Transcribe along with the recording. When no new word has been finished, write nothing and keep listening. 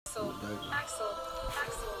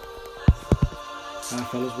Alright,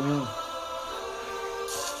 fellas, we're on.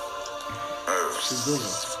 She's good.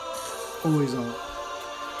 Always on.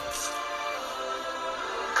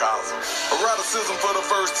 Eroticism for the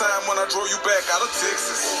first time when I drove you back out of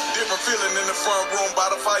Texas. Different feeling in the front room by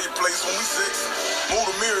the fireplace when we sexy. Move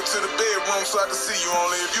the mirror to the bedroom so I can see you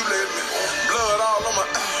only if you let me. Blood all on my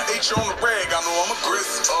H on the rag, I know I'm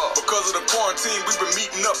aggressive. Because of the quarantine, we've been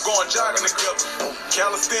meeting up, going jogging together.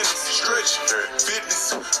 Calisthenics, stretch,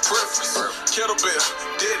 fitness, preference, kettlebell,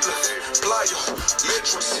 deadlift, plyo,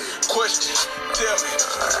 metrics. Question, tell me,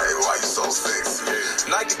 hey, why you so sexy?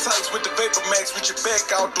 Nike tights with the Vapor Max with your back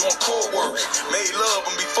out doing core work. Made love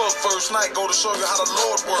and be fucked first night, go to show you how the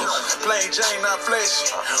Lord works. Plain Jane, not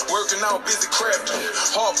flashy. Working out, busy crafting.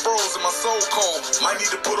 Heart frozen, my soul cold. Might need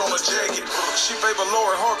to put on a jacket. She favor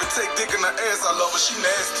Lori Harvey, take dick in her ass. I love her, she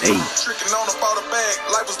nasty. Tricking on about a bag,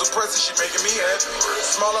 life was depressing, she making me happy.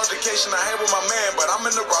 Small altercation I had with my man, but I'm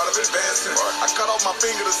in the route of advancing. I cut off my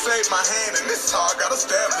finger to save my hand, and this is how I got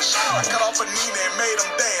established. I cut off a Nina and made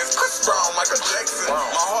him dance. Chris Brown, Michael Jackson. My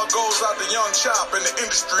heart goes out to Young Chop in the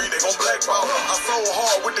industry, they gon' blackball. I so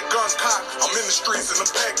hard with the gun cock, I'm in the streets in the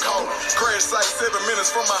back call. Crash site 7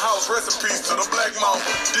 minutes from my house, rest in peace to the Black Mountain.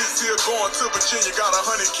 This here going to Virginia, got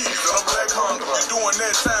 100 keys and a black Honda. You doing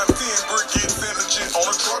that times 10 briquettes and legit on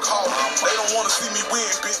a truck haul. They don't wanna see me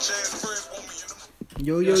win, bitch ass friends want me in the...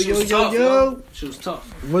 Yo. She was tough.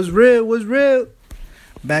 What's real?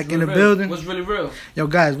 Back in the building. What's really real? Yo,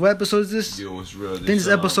 guys, what episode is this? Yo, what's real? I think this is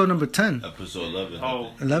episode number 10. Episode 11.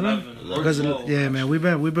 Oh, 11? 11. Because yeah, man, we've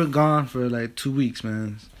been gone for like 2 weeks,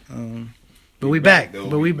 man. But we back. Though.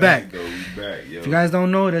 But we back. Yo. If you guys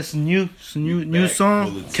don't know, that's a new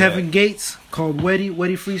song. Kevin Gates called Weddy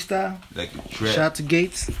Freestyle. Like a trap. Shout out to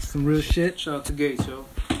Gates, some real shit. Shout out to Gates, yo.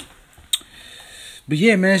 But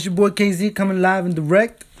yeah, man, it's your boy KZ coming live and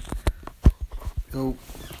direct. Yo,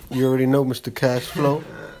 you already know Mr. Cash Flow.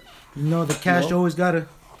 You know the cash always gotta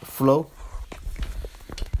flow.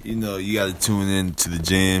 You know, you gotta tune in to the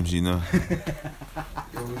jams, you know. You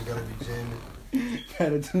always gotta be jamming.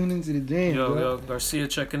 gotta tune into the jam. Yo, Garcia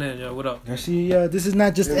checking in. Yo, what up? Garcia, this is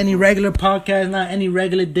not just any regular podcast, not any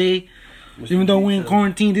regular day. Even though we're in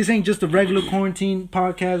quarantine, this ain't just a regular quarantine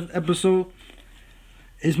podcast episode.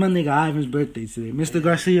 It's my nigga Ivan's birthday today. Mr.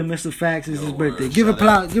 Garcia, Mr. Fax, is his birthday. Give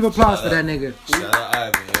applause for that nigga. Shout out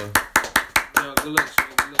Ivan, yo. Yo, good looks,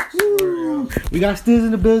 Woo. We got Stiz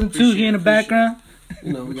in the building too. He in the background.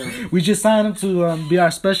 You know, we just signed him to be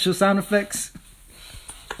our special sound effects.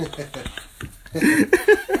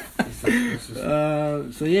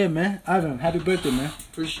 So yeah, man. Ivan, happy birthday, man.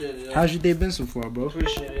 Appreciate it, yo. How's your day been so far, bro?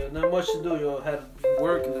 Appreciate it, yo. Not much to do, yo. Had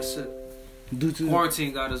work and that's it. Due to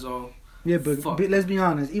Quarantine got us all. yeah, but let's be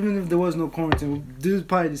honest. Even if there was no quarantine, this is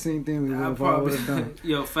probably the same thing we would have done.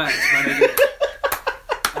 Yo, facts, my nigga.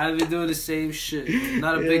 I've been doing the same shit.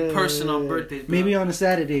 Not a big person on birthdays, bro. Maybe on a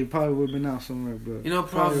Saturday, probably would have been out somewhere, bro. You know,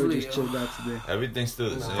 probably just chilled out today. Everything's still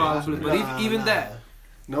the same. Probably, but even that.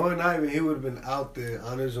 No, not even. He would have been out there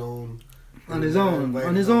on his own. On his own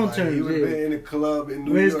terms. He would have been in a club in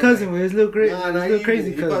New with York. His cousin, with his little crazy He probably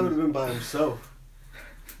would cousin. have been by himself.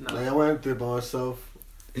 Nah. Like I went there by myself.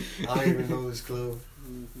 I don't even know this club.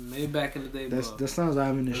 Maybe back in the day, bro. That sounds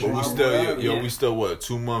Ivan the But shit. we still, we still what?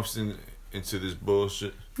 2 months into this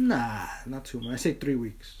bullshit. Nah, not 2 months. I say 3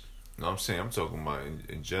 weeks. No, I'm talking about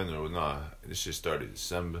in general. Nah, this shit started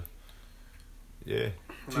December. Yeah.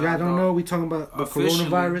 So you guys don't know, we talking about the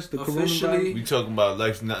coronavirus. We talking about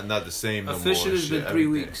life's not the same no more. Officially, it's been 3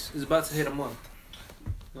 everything. weeks. It's about to hit a month.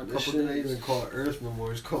 This shit ain't even called Earth no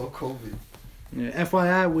more. It's called COVID. Yeah,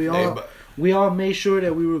 FYI, we all made sure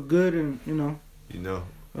that we were good and no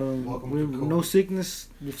sickness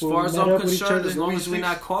before as we far met as I'm up with each concerned, other. as long as we're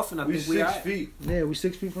not coughing, I think we 6 feet. Yeah, we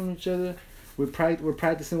 6 feet from each other. We're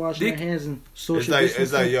practicing washing our hands and social distancing.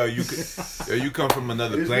 It's like you come from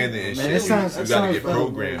another planet and man, shit. it You gotta get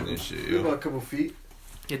programmed and shit. We're Yo. about a couple feet.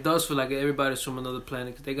 It does feel like everybody's from another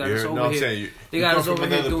planet. Cause they got us No, over I'm here. saying They got us over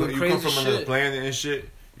here doing you crazy come from another shit. planet and shit.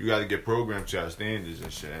 You gotta get programmed to our standards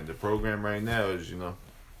and shit. And the program right now is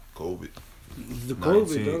COVID. The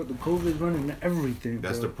COVID, bro. The COVID's running everything.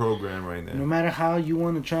 That's bro. the program right now. No matter how you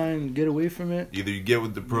want to try and get away from it, Either you get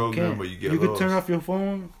with the program or you get You lost. could turn off your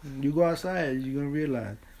phone. You go outside. You're gonna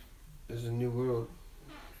realize. It's a new world.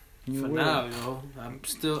 For now, yo,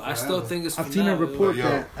 I still think it's. I've seen a report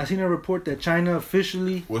yo. I seen a report that China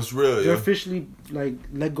officially. What's real, They're yo? officially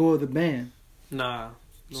let go of the ban. Nah.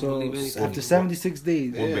 So after 76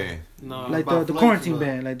 days, What band? No. like About the flights quarantine and all.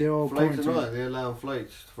 ban, like they're all Flights and all quarantined that. They allow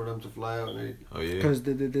flights for them to fly out. Oh yeah. because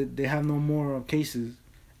they have no more cases.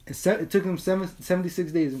 It took them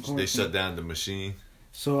 76 days in quarantine. They shut down the machine.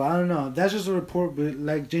 So I don't know. That's just a report, but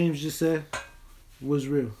like James just said, was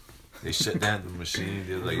real. They shut down the machine.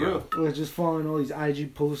 They're like, yo, We're just following all these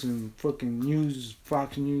IG posts and fucking news,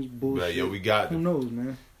 Fox News bullshit. like, yo, we got Who them. knows,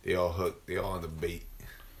 man? They all hooked. They all on the bait.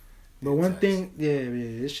 But one thing, yeah,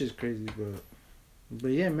 it's just crazy, but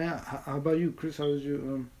yeah, man. How about you, Chris? How was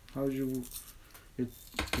your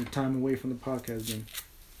time away from the podcast then?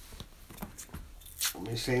 I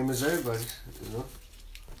mean, same as everybody's, you know.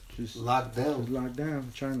 Just Locked down. Just locked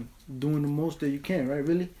down, doing the most that you can, right?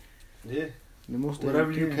 Really, Yeah. the most that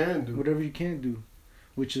Whatever you can do. Whatever you can do,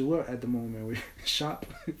 which is what at the moment we shop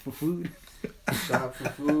for food. Shop for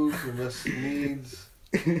food, for necessary needs.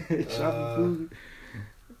 Shop for food.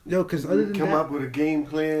 Yo, cause other than come that, up with a game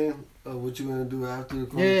plan of what you're gonna do after the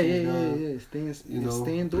quarantine. yeah. You know,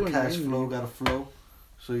 stay indoors. the cash man. flow gotta flow,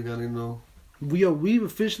 so you gotta We've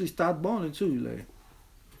officially stopped balling too. Like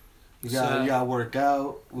you gotta work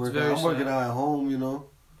out. I'm working sad. out at home, you know,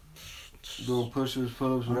 doing push-ups,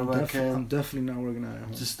 pull-ups whenever I I'm can. definitely not working out at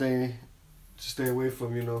home. Just stay away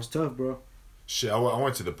from, you know. It's tough, bro. Shit, I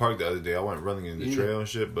went to the park the other day. I went running in the trail and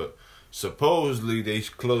shit, but supposedly they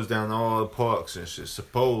closed down all the parks and shit.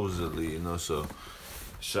 Supposedly, you know, so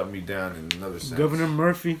shut me down in another sense. Governor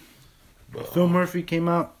Murphy, Phil Murphy came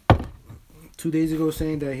out 2 days ago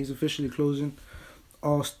saying that he's officially closing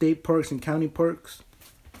all state parks and county parks.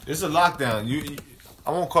 It's a lockdown.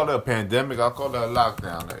 I won't call it a pandemic. I'll call it a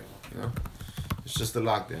lockdown. Like, you know, it's just a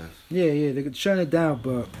lockdown. Yeah, they could shut it down,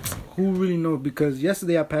 but who really knows? Because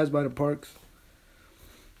yesterday I passed by the parks.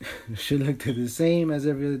 Shit looked the same as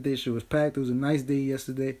every other day. Shit was packed. It was a nice day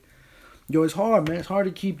yesterday. Yo, it's hard, man. It's hard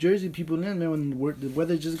to keep Jersey people in, man. When the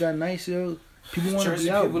weather just got nice, yo. People want to Jersey be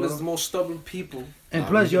out, people bro. is the most stubborn people. And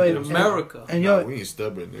plus, yo, in America. and yo, we ain't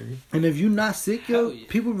stubborn, nigga. and if you not sick, yo, Hell yeah.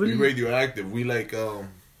 people really. We radioactive. We like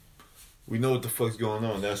we know what the fuck's going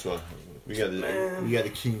on. That's why we got a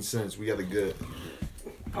keen sense. We got a good.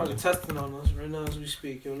 Probably testing on us right now as we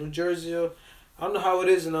speak. Yo, New Jersey, yo, I don't know how it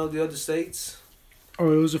is in all the other states,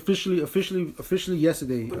 Oh, it was officially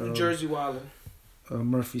yesterday. but New Jersey wildin'.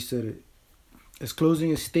 Murphy said it. It's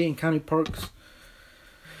closing its state and county parks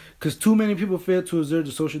because too many people fail to observe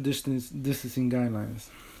the social distancing guidelines,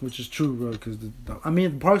 which is true, bro. Because the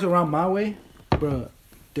parks around my way, bro,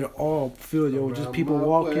 they're all filled, yo. Just Around people my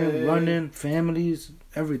walking, way. running, families,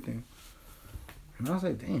 everything. And I was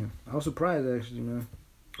like, damn. I was surprised actually, man.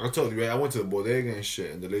 I told you, right? I went to the bodega and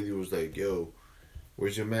shit, and the lady was like, "Yo,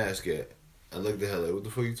 where's your mask at?" I looked at her like, "What the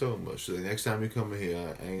fuck you talking about?" She's like, "Next time you come in here,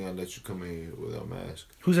 I ain't gonna let you come in here without a mask."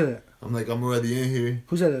 Who said that? I'm like, "I'm already in here."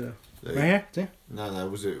 Who said that? Like, Right here? See? No, it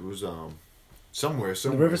was somewhere.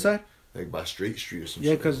 The Riverside? Like by Straight Street or something.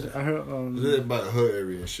 Yeah, because I heard it was by the hood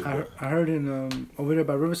area and shit. I heard in over there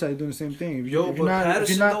by Riverside they're doing the same thing. Yo, but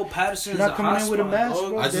Patterson's you're not a coming hot in with a spot, mask, dog.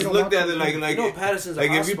 bro. I They just don't looked want at it like You know Patterson's a like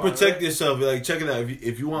hot if you spot, protect right? yourself, like check it out.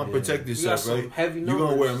 If you want to protect yourself, some right? heavy You're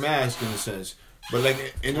gonna wear a numbers. mask in a sense. But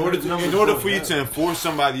like in order for you to enforce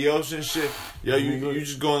somebody else and shit, yo, you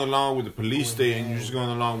just going along with the police state and you just going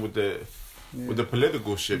along with the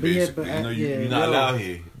political shit But yeah, basically. but, You're not allowed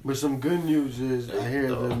here. But some good news is I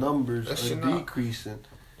hear the numbers That are shit not- decreasing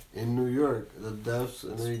in New York, the deaths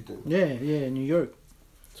and everything. Yeah, in New York.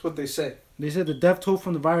 That's what they say. They said the death toll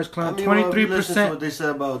from the virus climbed Well, if you 23%. listen to what they said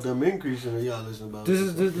about them increasing, and y'all listen about This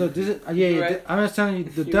is You right. I'm just telling you,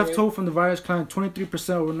 the You death right. toll from the virus climbed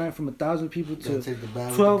 23% overnight from 1,000 people to Gotta take the bad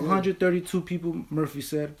with the good. 1,232 people. Murphy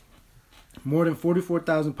said, more than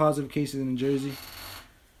 44,000 positive cases in New Jersey,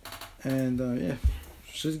 and yeah,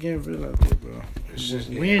 shit's getting real out there, bro. It's just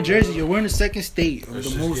We in Jersey, yo. We're in the second state of It's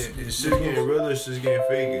the just most. it's just getting realer. It's just getting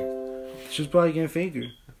faker. Shit's probably getting faker. Yo,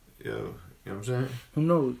 you know what I'm saying? Who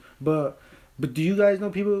knows? But do you guys know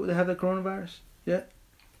people that have the coronavirus? Yeah.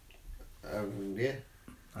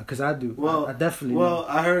 Cause I do. Well, I definitely. Well, know.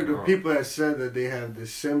 I heard the people that said that they have the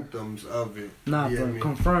symptoms of it. Nah, You know but what I mean?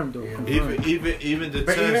 confirmed though. Yeah. Confirmed. Even the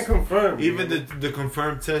But test, even confirmed. even you know? the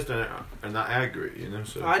confirmed tests are not accurate. You know,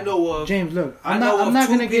 so I know of. James, look, I I'm know not of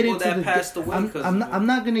two gonna get people into that the. passed away because of it. I'm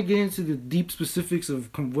not gonna get into the deep specifics of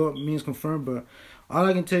what means confirmed, but all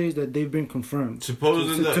I can tell you is that they've been confirmed.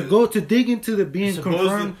 supposedly To dig into the being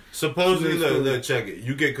confirmed. supposedly look, check it.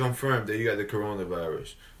 You get confirmed that you got the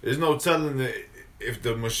coronavirus. There's no telling that if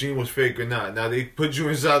the machine was fake or not. Now they put you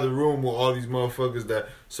inside the room with all these motherfuckers that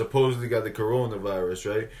supposedly got the coronavirus,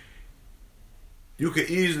 right? You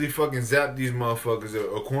could easily fucking zap these motherfuckers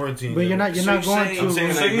or quarantine. But them. you're not going to. I'm saying So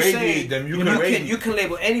like you're radiate saying them. you can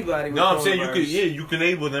label anybody. With No, I'm saying coronavirus. you can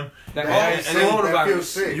label them. Like, and then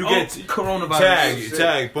coronavirus. you get coronavirus.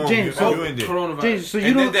 tag, boom, James, you in there. Coronavirus. James, so you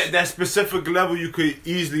And don't. then that specific level, you could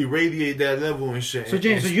easily radiate that level and shit. So and-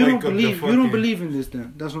 James, so and you don't spike up the believe fucking- in this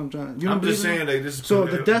then? That's what I'm trying. You don't I'm believe just in saying it? like this. Is So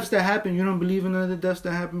the deaths that happen, you don't believe in none of the deaths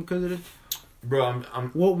that happen because of this? bro. I'm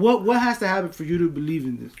What has to happen for you to believe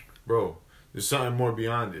in this? bro. There's something more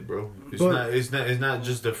beyond it, bro. But- It's not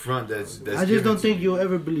just the front that's I just given don't to think me. you'll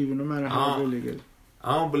ever believe it, no matter how really it is.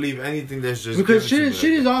 I don't believe anything that's just Because given to shit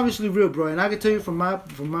me is like obviously real, bro. And I can tell you from my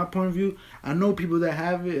point of view, I know people that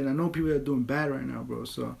have it, and I know people that are doing bad right now, bro.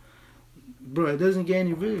 So, bro, it doesn't get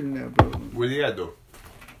any realer than that, bro. that. Where they at though?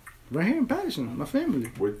 Right here in Patterson, my family.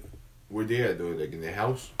 Where they at though? Like in their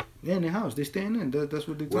house? Yeah, in their house, they staying in. That's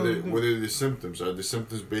what they tell me. What are the symptoms? Are the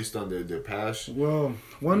symptoms based on their past? Well,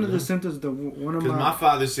 one of the symptoms that one of Because my my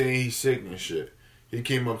father's saying he's sick and shit. He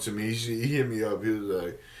came up to me. He hit me up. He was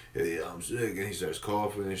like, "Hey, I'm sick," and he starts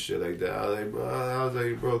coughing and shit like that. I was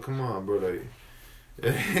like, bro, come on, bro, like.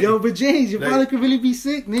 yo, but James, your Like, father could really be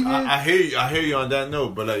sick, nigga. I hear you on that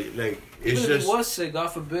note, but like it's Even if just he was sick, God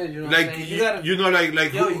forbid. You know what I'm like saying? you, gotta, you know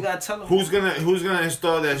like yo, who, you gotta tell him. who's gonna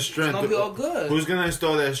install that strength? It's gonna be all good. Who's gonna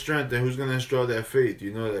install that strength and who's gonna install that faith?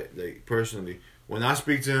 You know, like personally, when I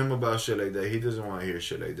speak to him about shit like that, he doesn't want to hear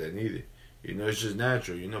shit like that neither. You know, it's just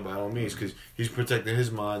natural. You know, by all means, because he's protecting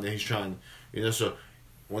his mind and he's trying. You know, so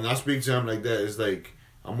when I speak to him like that, it's like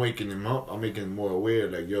I'm waking him up. I'm making him more aware.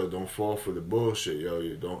 Like, yo, don't fall for the bullshit. Yo,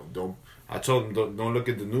 you don't. I told him don't look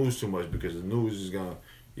at the news too much because the news is gonna,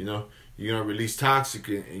 you know, you're gonna release toxic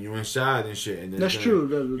and you're inside and shit. And then That's it's true.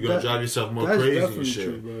 You're gonna drive yourself more that's crazy and definitely shit.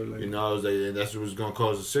 true, bro. Like, You know, I was like, and that's what's gonna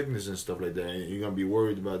cause the sickness and stuff like that. And you're gonna be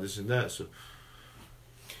worried about this and that. So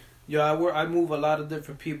Yo, I move a lot of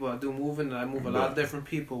different people. I do moving, and I move a lot of different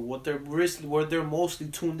people. What they're mostly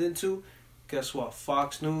tuned into, guess what?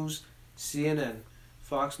 Fox News, CNN,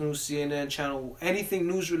 channel, anything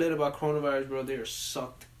news related about coronavirus, bro. They are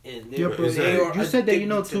sucked in. yeah, bro, you said that you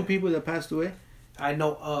know two people that passed away. I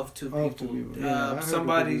know of two Of people. two people. Yeah, I heard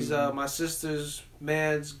Somebody's about it. my sister's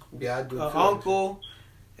man's Yeah, I do. uncle,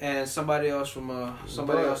 and somebody else from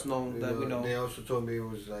somebody else known that we know. They also told me it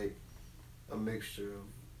was like a mixture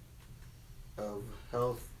of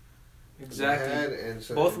health. Exactly. They had and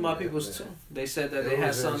Both of my peoples too. They said that they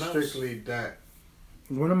had something else. Strictly that.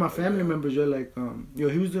 One of my family members, you're like, yo,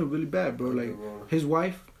 he was doing really bad, bro. Like his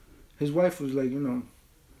wife was like, you know,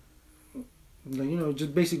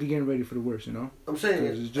 just basically getting ready for the worst, you know. I'm saying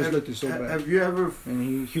It just looked so bad. Have you ever?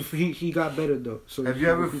 And he got better though. So Have you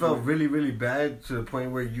ever felt really, really bad to the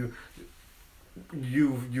point where you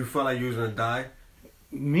felt like you was gonna die?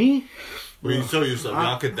 Me? but you tell yourself,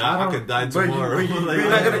 I could die. I could die But tomorrow. you're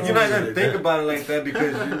not gonna think about it like that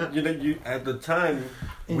because you at the time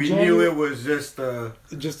we January, knew it was just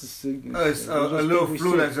just a sickness. a little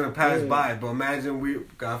flu that's gonna pass Yeah. by. But imagine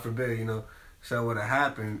God forbid, you know, so would have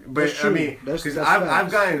happened. But That's true. I mean, That's because facts.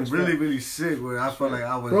 I've gotten That's really, facts. really sick where I felt like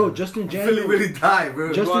I was Bro, just in January. really died,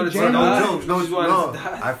 bro. Just wanted in to January. die. No jokes, no, Just wanted no. to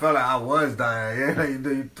die. I felt like I was dying. Yeah, like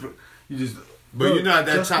you just. But Bro, you know, at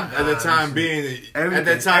that just- time,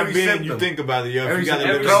 Every you symptom. think about it, yo. If Every you gotta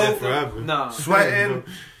symptom. live like that Every forever. Nah. Sweating,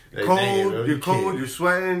 Like, cold, dang it, bro, you're you cold, can't. you're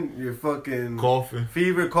sweating, you're fucking Coughing.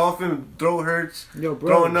 fever, coughing, throat hurts, Yo, bro.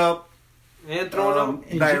 throwing up, And throwing up.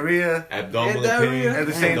 diarrhea. Abdominal And pain. diarrhea. At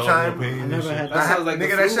the same abdominal time, pain I and never shit. had That sounds like the nigga,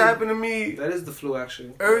 that flu. shit happened to me That is the flu,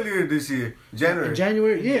 actually. earlier this year, January. In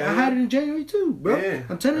January, yeah, I had it in January too, bro. Yeah,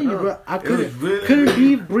 I'm telling I you, know. bro. I It was couldn't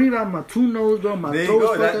really- breathe out my two nose, bro. My There you throat go.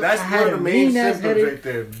 was fucked up. That's I one had of a the main mean-ass symptoms headache. right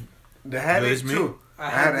there. The headache it's me. too. I the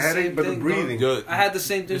had a same headache, but the thing, breathing. Yo, I had the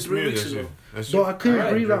same thing it's 3 me, weeks that's ago. you. That's So you. I couldn't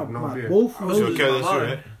Alright, breathe drink out no my beer. both I was So, noses. okay, that's Mine. you,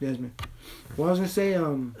 right? Yes, man. Well, I was gonna say,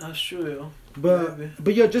 That's true, yo.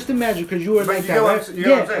 but yo, just imagine because you were But like you that, get what right? I'm- you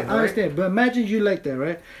get what I'm saying, I right? understand. But imagine you like that,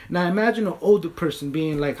 right? Now imagine an older person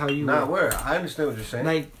being like how you Nah, were. where? I understand what you're saying.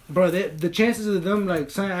 Like, bro, the chances of them like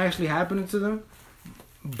something actually happening to them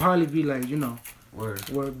probably be like, you know, Where?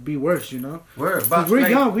 would be worse, you know. Where? Cause we're like,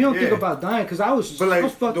 young, we don't think yeah. about dying. Cause I was, But I like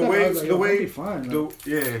was fucked the up. way, I was like, the yo, way, I'll be fine.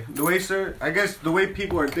 Like, the way, sir. I guess the way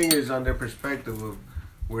people are thinking is on their perspective of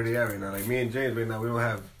where they are right now. Like me and James right now, we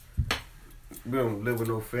don't live with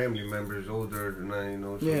no family members older than that, you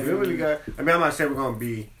know. So Yeah. we don't really got. I mean, I'm not saying we're gonna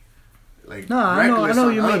be like No, I know reckless what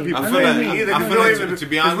on you other mean. people. I feel know what like- you mean. either, I 'cause feel we like don't even- to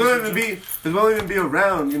be 'cause honest we don't with even be, because we don't even be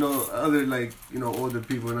around, you know, other like, you know, older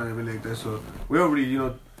people and everything like that. So we already, you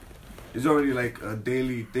know, it's already like a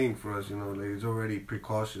daily thing for us, you know, like it's already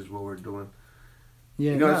precautious what we're doing.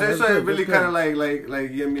 Yeah, You know what I'm saying? that's So it good, really that's kind good. of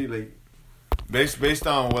like, you know what I mean? Like, Based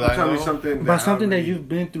on what Don't I tell me know, something About something that already- you've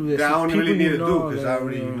been through. that I don't people really need you to do know because that, I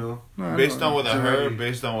already, you know, No, I based know. on what I It's heard, already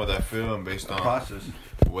based on what I feel, and based a on process.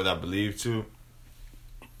 what I believe too,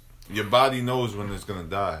 your body knows when it's gonna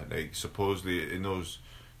die. Like supposedly it knows.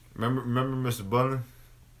 Remember Mr. Bunnan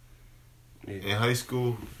in high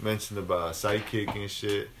school mentioned about psychic and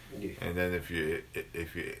shit. Yeah. And then if you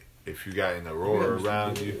got an aurora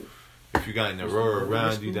around you, if you got an aurora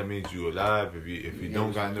around you, that means you alive. If you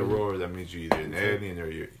don't got an aurora, that means you either an alien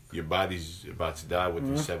or your body's about to die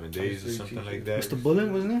within 7 days or something like that. Mr. Bullet,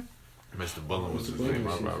 wasn't it? Mr. Bullen was his name.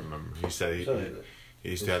 I remember. He said he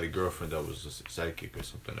used to have a girlfriend that was a psychic or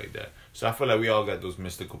something like that. So I feel like we all got those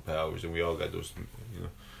mystical powers, and we all got those, you know.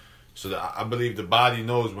 So I believe the body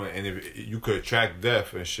knows when, and if you could attract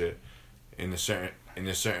death and shit in a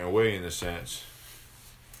certain way, in a sense.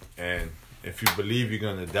 And if you believe you're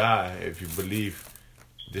gonna die, if you believe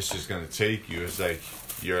this is gonna take you, it's like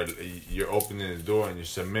you're opening the door and you're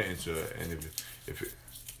submitting to it. And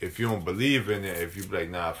if you don't believe in it, if you be like,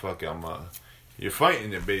 nah, fuck it, you're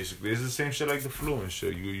fighting it basically. It's the same shit like the flu and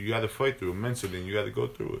shit. You gotta fight through it mentally and you gotta go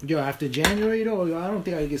through it. Yo, after January though, I don't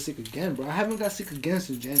think I get sick again, bro. I haven't got sick again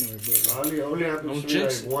since January, bro. Only happens Don't to me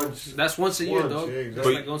jinx like once. That's once a year, dog. Yeah, That's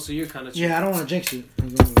exactly. like once a year kind of shit. Yeah, I don't want to jinx it.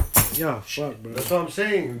 Yo, fuck, bro. That's what I'm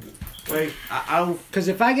saying. Like I don't. Cause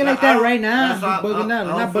if I get like I that don't- right now, that's I'm why bugging out.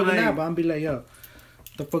 I I'm not don't bugging feel out, like- but I'm be like, yo, what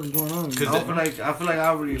the fuck is going on? Cause I feel like I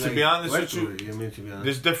already. To like, be honest went with you, through it, I mean, to be honest.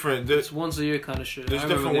 There's different. It's once a year kind of shit. There's I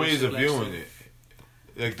remember different getting ways of sick last viewing year. it.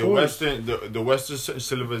 Like the Western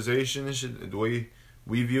civilization and shit, the way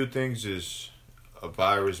we view things is a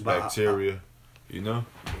virus, bacteria, you know.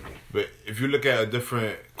 But if you look at a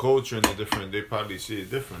different culture and they probably see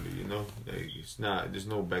it differently, you know. Like it's not. There's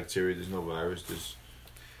no bacteria. There's no virus. There's.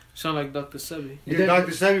 Sound like Dr. Sebi. Yeah,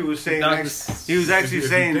 Dr. Sebi was saying. Dr. Like, he was actually If you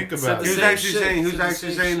saying. think about He was it. actually Same saying. He shit. was It's the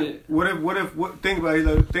actually same saying. shit. What? Think about it.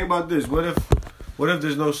 Like, think about this. What if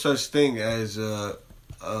there's no such thing as a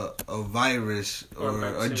virus or a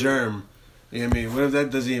bacteria. germ? You know what I mean? What if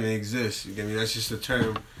that doesn't even exist? You get me? That's just a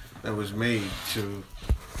term that was made to,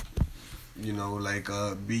 you know, like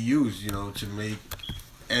be used, you know, to make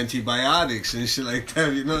antibiotics and shit like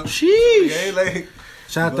that. You know? Sheesh. Okay, like.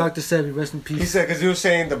 Shout out Dr. Sebi, rest in He peace. said, because he was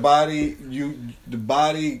saying the body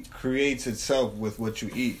creates itself with what you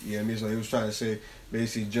eat. You know what I mean? So he was trying to say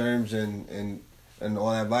basically germs and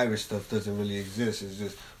all that virus stuff doesn't really exist. It's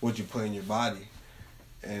just what you put in your body,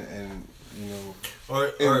 and you know, Or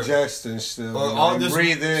ingest and stuff. or you know, all and this-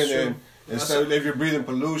 breathe in sure. and stuff. If you're breathing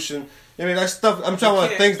pollution, I mean that stuff. I'm talking about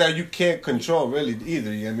can't- things that you can't control really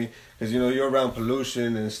either. You know what I mean? Because you know you're around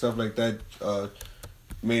pollution and stuff like that.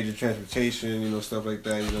 Major transportation, you know, stuff like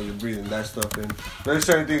that. You know, you're breathing that stuff in. There's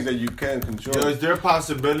certain things that you can control. is there a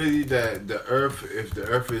possibility that the Earth, if the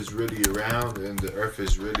Earth is really around and the Earth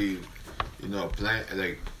is really, you know, a planet,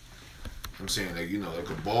 like I'm saying, like, you know,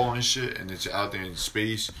 like a ball and shit, and it's out there in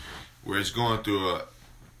space, where it's going through a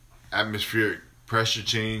atmospheric pressure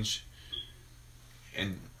change,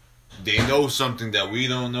 and they know something that we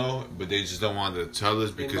don't know, but they just don't want to tell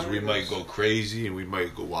us because we might go crazy and we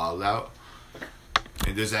might go wild out.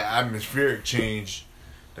 And there's an atmospheric change,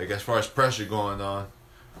 like as far as pressure going on,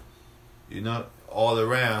 you know, all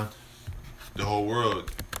around the whole world.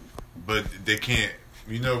 But they can't,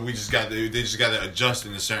 you know, they just got to adjust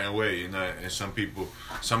in a certain way, you know. And some people,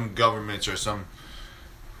 some governments or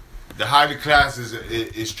the higher classes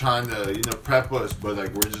is trying to, you know, prep us, but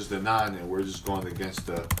like we're just denying it. We're just going against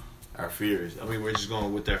our fears. I mean, we're just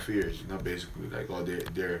going with our fears, you know, basically. Like, oh,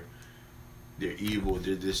 they're evil,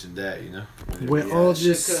 they're this and that, you know. With all Shit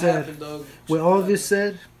this could said, happen, dog. with all this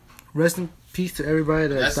said, rest in peace to everybody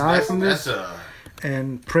that died from this,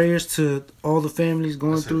 and prayers to all the families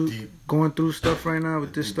going through stuff right now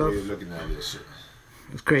with this stuff. Looking at this shit.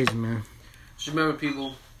 It's crazy, man. Just remember,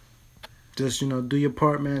 people, Just, you know, do your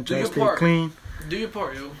part, man. Do Try to your stay part. clean. do your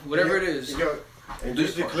part, yo. Whatever it is. Yo, and Do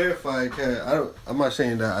just to your part. clarify, I'm not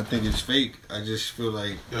saying that I think it's fake. I just feel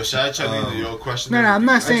like Yo, should I check your question? No, I'm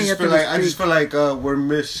not I saying just you feel have like to we're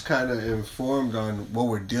kind of informed on what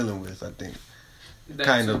we're dealing with. I think That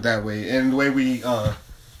kind too. of that way, and the way we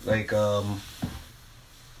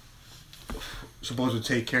supposed to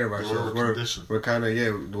take care of ourselves. We're conditioned. We're kind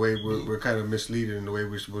of the way we're kind of misleading in the way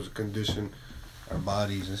we're supposed to condition our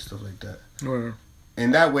bodies and stuff like that. Or,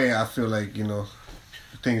 And that way, I feel like, you know,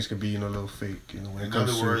 things could be, you know, a little fake, you know, when In it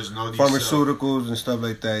comes other words, know to yourself. pharmaceuticals and stuff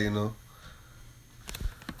like that, you know.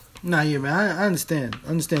 nah, yeah, man. I understand.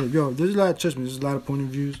 Yo, there's a lot. Trust me, there's a lot of point of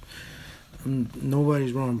views.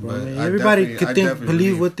 Nobody's wrong, bro. But I mean, I everybody definitely- could I think, definitely believe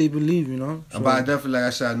believe- what they believe, you know. So, But I definitely, like I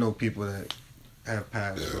said, I know people that have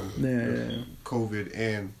passed from yeah. COVID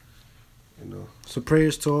and You know. So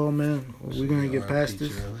prayers to all, man. We're gonna get past R.I.P.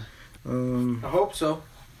 this. Chandler. I hope so.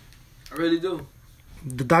 I really do.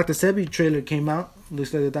 The Dr. Sebi trailer came out.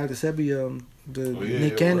 Looks like the Dr. Sebi,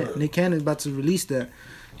 Nick Cannon. word. Nick Cannon is about to release that.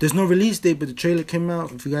 There's no release date, but the trailer came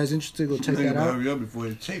out. If you guys interested, go check that out. Hurry up before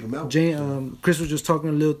you take them out. Jane, Chris was just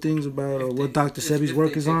talking little things about If what they- Dr. if Sebi's they work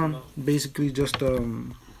take is them on. out. Basically, just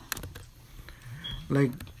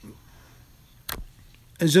like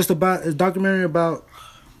it's just about a documentary about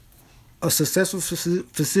a successful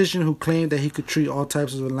physician who claimed that he could treat all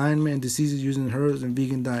types of alignment and diseases using herbs and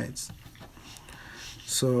vegan diets.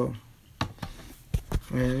 So,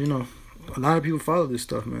 man, you know, a lot of people follow this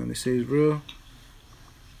stuff, man. They say it's real.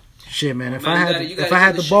 Shit, man. If Man, I you had gotta- you if gotta I hear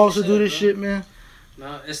had the the balls shit to do he this said, shit, man.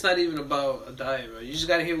 No, it's not even about a diet, bro. You just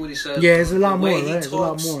gotta hear what he says. Yeah, bro. it's a lot The more, way right? he It's a lot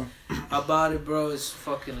talks more. about it, bro. It's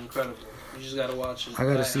fucking incredible. You just gotta watch it. I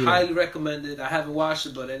gotta see that. highly recommend it. I haven't watched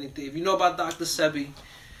it, but anything. If you know about Dr. Sebi,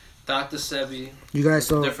 You guys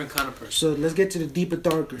saw. different kind of person. So let's get to the deeper,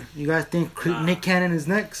 darker. You guys think Nick Cannon is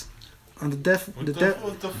next on the death? What The the, death?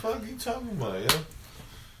 what the fuck you talking about, yo?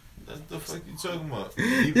 What the fuck you talking about?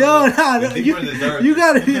 Yo, nah, you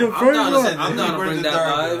gotta be the I'm first down, one. to, I'm down to Deeper bring the that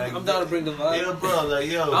darker, vibe. like I'm down to bring the vibe. Yeah, bro, like, I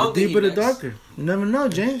yo. don't think Deeper he the next. darker. You never know,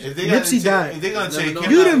 James. If they gotta Nipsey take- died. If they gonna Never take know.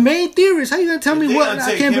 him You out, the main theorist. How you gonna tell if me they what? gonna I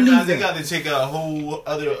take can't him believe out, They that. got to take out a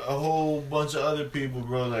whole bunch of other people,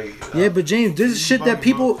 bro. Like Yeah, but James, this is shit that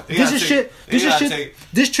people. They This gotta is take- shit. they This is gotta shit. take-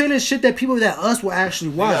 This trailer is shit that people that us will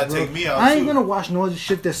actually watch, gotta bro. take me out, I ain't too. gonna watch no other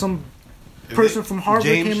shit that some if person they- from Harvard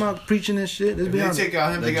James- came out preaching this shit. Let's If be they honest. take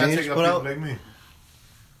out him, they That gotta James take out put people out? like me.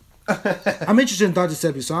 I'm interested in Dr.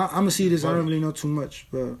 Sebi, so I'm gonna see this. I don't really know too much,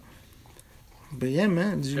 but yeah,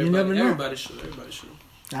 man, you never know. Everybody should. Everybody should.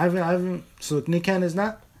 I haven't. So Nick Cannon's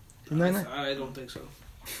not. He's not. I don't think so.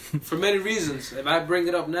 For many reasons. If I bring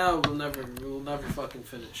it up now, we'll never fucking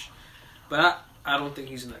finish. But I don't think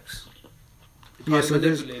he's next. He Yeah, probably so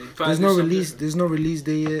there's manipulated. He probably no did something release. different. There's no release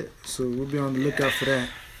day yet, so we'll be on the lookout for that.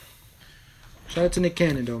 Shout out to Nick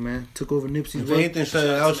Cannon though, man. Took over Nipsey's If work. anything,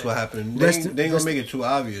 something else will happen. They ain't gonna make it too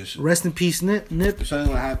obvious. Rest in peace, Nip. If something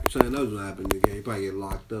will happen, something else will happen. He probably get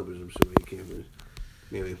locked up or some shit. He can't.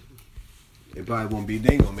 Maybe it probably won't be.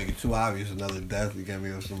 They ain't gonna make it too obvious. Another death. You can't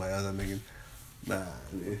make it somebody else. Making. Nah.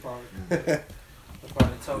 It's Probably. They'll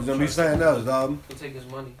probably tell him gonna be to something else, dog. He'll take his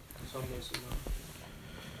money. Some places,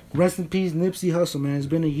 no. Rest in peace, Nipsey Hussle, man. It's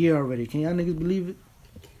been a year already. Can y'all niggas believe it?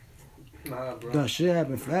 Nah, bro. That shit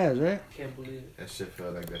happened fast, right? Can't believe it. That shit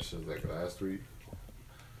felt like that shit was like last week.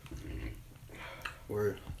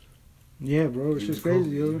 Word. Yeah, bro. It's just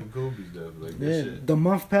crazy, yo. Even Kobe's death, like that Yeah, shit. the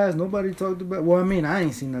month passed. Nobody talked about. Well, I mean, I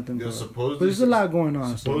ain't seen nothing. Yo, But supposedly, there's a lot going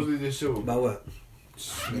on. So. Supposedly this shit was About what?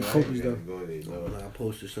 Man, I Kobe's ain't death. gonna go there, dog. I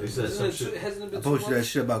posted They something. said some Hasn't shit. it, hasn't it I been posted too that much?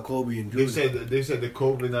 shit about Kobe and They Jordan. said the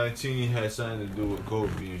COVID-19 had something to do with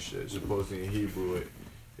Kobe and shit. Supposedly in Hebrew,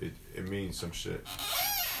 it means some shit.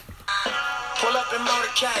 Pull up in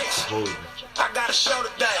motorcades. Supposedly. I got a show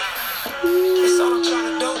today. That's all I'm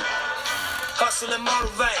trying to do. Hustle and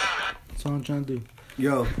motivate. That's all I'm trying to do.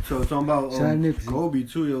 Yo, so talking about Shout out Nipsey. Kobe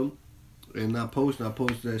too, yo. And I posted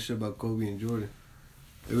that shit about Kobe and Jordan.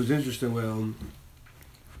 It was interesting when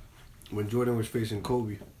Jordan was facing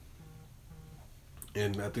Kobe.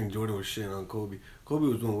 And I think Jordan was shitting on Kobe. Kobe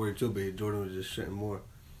was doing work too, but Jordan was just shitting more.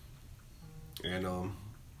 And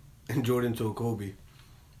Jordan told Kobe,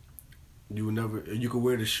 you could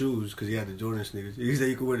wear the shoes because he had the Jordan sneakers. He said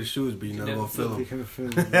you could wear the shoes, but you never gonna feel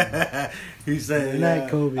them. He said, Not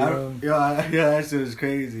Kobe, bro. that shit was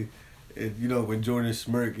crazy. And, when Jordan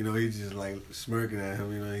smirked, he's just like smirking at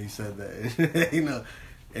him. He said that,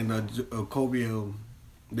 and Kobe,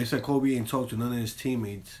 they said Kobe ain't talked to none of his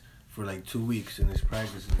teammates for like 2 weeks in his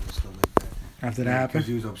practices and stuff like that. After that happened, Because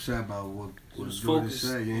he was upset about what was Jordan focused.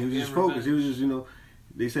 said. Yeah, he was just Getting focused. He was just,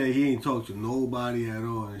 they said he ain't talked to nobody at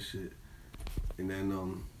all and shit. And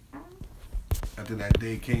then after that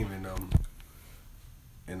day came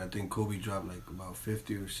and I think Kobe dropped like about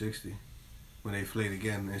 50 or 60 when they played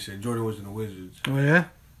again and shit. Jordan was in the Wizards. oh yeah,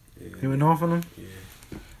 Yeah. he went off on him.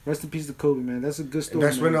 Yeah. Rest in peace to Kobe, man. That's a good And story.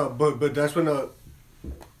 that's man. when but that's when the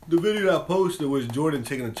video that I posted was Jordan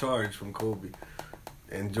taking a charge from Kobe.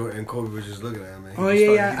 And Kobe was just looking at him. And Oh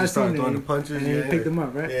he yeah, just started I seen throwing it. the punches. And then he picked him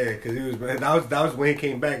up, right? Yeah, because he was that was when he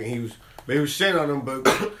came back and he was shitting on him, but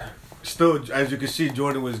still, as you can see,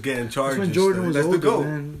 Jordan was getting charges. when Jordan was That's the older, goat.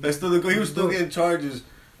 man. That's still the goat. He was still Goat. getting charges,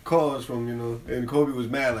 calls from and Kobe was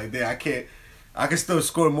mad like, "Damn, I can still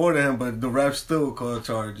score more than him, but the refs still call a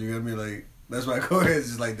charge." You get me? Like that's why Kobe is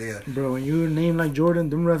just like, "Damn." Bro, when you name like Jordan,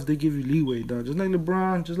 them refs they give you leeway, dog. Just like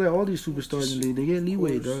LeBron, just like all these superstars in the league, they get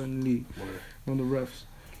leeway, dog, in the league from the refs.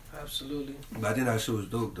 Absolutely. But I think that shit was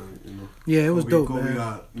dope, though. You know. Yeah, it was dope, Kobe man.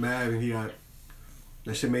 got mad and he got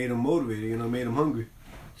that shit made him motivated. You know, made him hungry.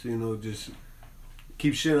 So you know, just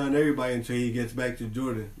keep shit on everybody until he gets back to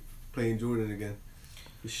Jordan, playing Jordan again.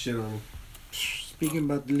 Just shit on him. Speaking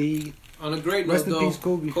about the league. On a great note, Rest in though, peace,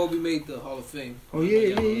 Kobe. Kobe made the Hall of Fame. Oh,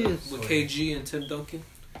 yeah, he is. With KG and Tim Duncan.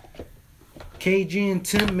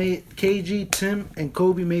 KG, Tim, and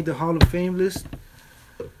Kobe made the Hall of Fame list.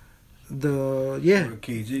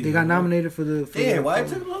 KG, They got nominated for the. Why it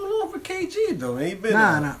took long for KG though? He been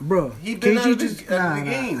Nah, bro. He been KG out of just the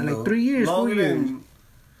game, like though. 3 years, 4 Longer years.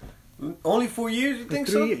 Only 4 years, you think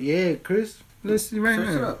 3 so? years. Yeah, Chris. Let's see right Search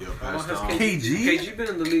it now. up. Yo, How long pass has down. KG? KG been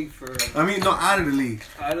in the league for... I mean, no, out of the league.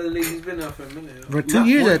 Out of the league, he's been out for a minute. Yo. For 2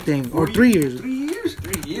 years, I think, or 3 years. 3 years?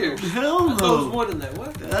 3 years. Hell I thought it no. was more than that.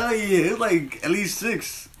 What? Oh yeah, it's like at least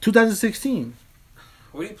 6. 2016,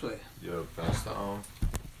 Where do you play? Yo, pass down.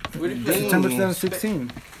 Where do you play? September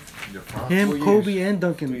 2016. Your prime. Him, 4 years. Kobe, and 3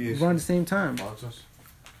 Duncan years. were on the same time. Sponsors?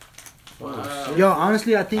 Wow. Yo,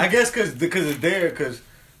 honestly, I think I guess because it's there, because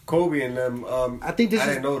Kobe and them. I think this I is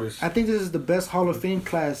didn't notice. I think this is the best Hall of Fame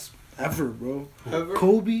class ever, bro. Ever?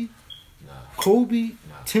 Kobe, Nah.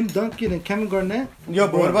 Tim Duncan, and Kevin Garnett. Yo,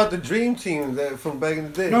 but what about the Dream Team that from back in the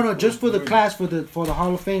day? No, just for the class for the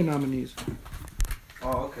Hall of Fame nominees.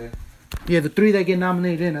 Oh, okay. Yeah, the 3 that get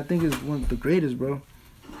nominated in, I think is one of the greatest, bro.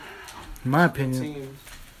 In my opinion, Team.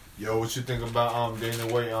 Yo, what you think about Dana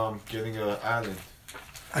White getting an island?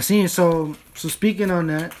 I seen. So speaking on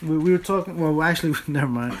that, we were talking. Well, actually, never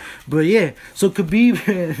mind. But yeah, so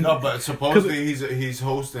Khabib. No, but supposedly he's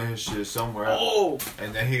hosting his shit somewhere else. Oh!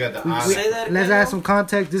 And then he got the We- island. Say that again. Let's add though? some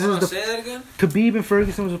context. This Hold is on, the say that again? Khabib and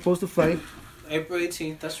Ferguson were supposed to fight. April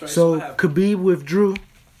 18th, that's right. So what happened. Khabib withdrew,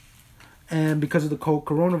 and because of the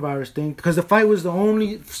coronavirus thing, because the fight was the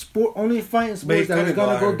only fight in sports that was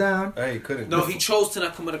gonna go down. Hey, he couldn't. No, he chose to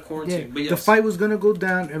not come out of Yeah, quarantine. But yes. the fight was gonna go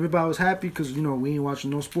down. Everybody was happy because we ain't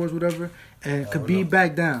watching no sports, whatever. And Khabib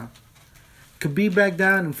backed down. Khabib backed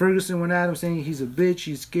down, and Ferguson went at him saying he's a bitch,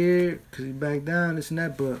 he's scared because he backed down, this and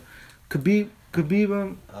that. But Khabib,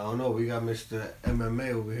 I don't know. We got Mr.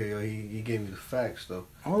 MMA over here. He gave me the facts though.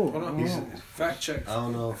 oh, Hold on. Fact check. I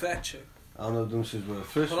don't know. Fact check. I don't know if them shits were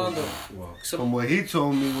official. Hold on, though. Well, Some- from what he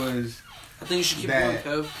told me was I think you should keep That-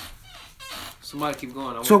 going, Kev. Somebody keep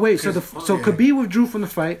going. so wait, so yeah. Khabib withdrew from the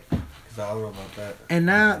fight, because I don't know about that. and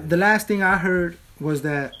now the last thing I heard was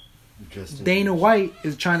that Dana White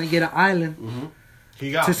is trying to get an island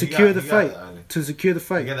to secure the fight. To secure the He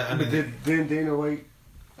fight. got the But island. didn't Dana White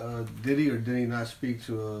did he or did he not speak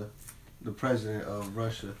to the president of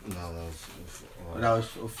Russia? No, That was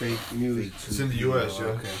fake news. It's in the U.S., yeah.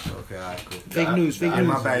 Okay, alright, cool. Fake news, fake My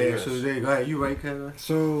news. bad. Yeah, so there you go. Hey, you right, Kevin?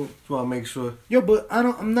 So Just want to make sure. yo, but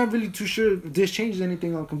I'm not really too sure if this changes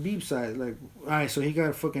anything on Khabib's side. Like, all right, so he got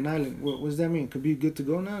a fucking island. What does that mean? Khabib good to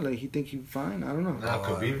go now? Like, he think he fine? I don't know. Nah,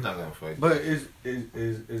 Khabib's not gonna fight. But is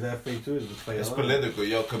that fake too? Is the fight It's on? political,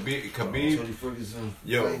 yo. Khabib, Tony Ferguson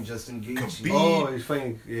Yo, fighting Justin Gaethje. Khabib Oh, he's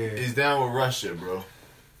fighting. Yeah. is down with Russia, bro.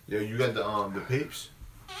 Yo, you got the peeps.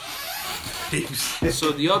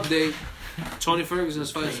 So the update, Tony Ferguson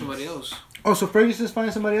is fighting somebody else. Oh, so Ferguson's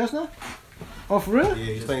finding somebody else now? Oh, for real?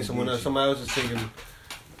 Yeah, he's fighting someone else. Somebody else is taking.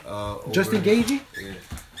 Justin over. Gaethje? Yeah.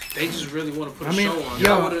 They just really want to put a I mean, show on. yo,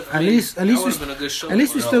 That would've- at least that we- would've been a good show. At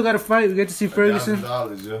least we bro. still got a fight. We get to see Ferguson.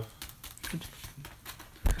 $1,000, yo.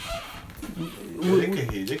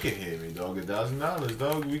 They can hear me, dog. $1,000,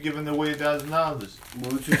 dog. We giving away $1,000.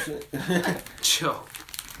 What would you say? Yo,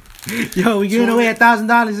 Yo, we giving away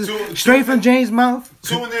 $1,000 Two- straight from James' mouth.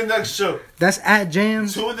 Tune in next show. That's at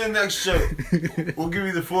James. Tune in next show. We'll give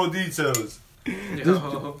you the full details.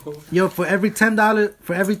 yo. Yo, for every $10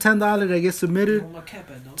 that gets submitted My cap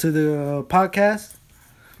at, though. to the podcast,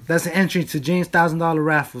 that's an entry to James' $1,000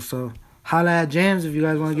 raffle. So holla at James if you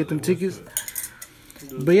guys want to get them tickets.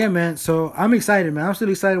 But yeah, man. So I'm excited, man. I'm still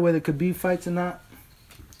excited whether Khabib fights or not.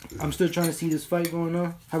 I'm still trying to see this fight going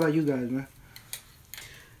on. How about you guys, man?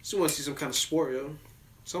 Just want to see some kind of sport, yo.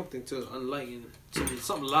 Something to enlighten.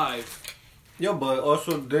 Something live. Yo, but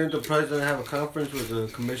also didn't the president have a conference with the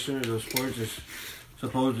commissioners of sports? Is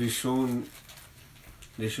supposedly soon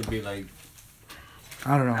they should be like.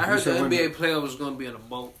 I don't know. I heard the said when NBA player was going to be in a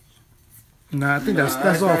boat. Nah, I think that's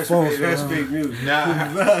all false. Fake, that's bro. fake news. Nah, I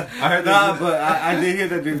heard Nah, that. but I did hear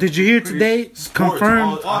that. Did you hear today?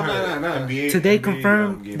 Confirmed. no. Today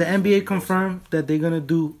confirmed. The NBA confirmed that they're gonna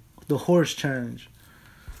do the horse challenge.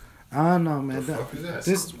 I don't know, man. What the fuck is that?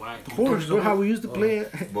 This Sounds whack. horse, bro, how we used to play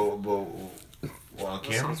it But on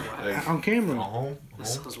camera? sounds whack. Like, on on camera. home? That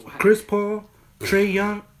sounds whack. Chris Paul, Trae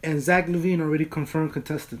Young and Zach LaVine already confirmed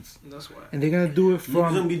contestants, That's why. and they're gonna do it He's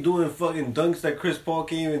gonna from. be doing fucking dunks that Chris Paul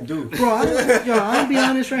can't even do. Bro, I'll be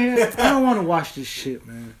honest right here. I don't want to watch this shit,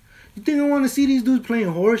 man. You think I want to see these dudes playing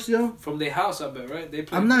horse, yo? From their house, I bet, right? They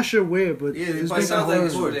play. I'm not sure where, but Yeah, they it's play been Sounds like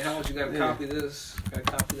it's horse. from their house. You gotta copy this. Gotta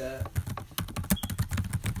copy that.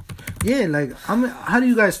 Yeah, like how do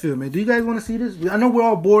you guys feel, man? Do you guys want to see this? I know we're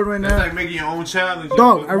all bored right That's now. like making your own challenge.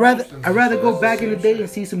 Dog, I'd rather go back in the day and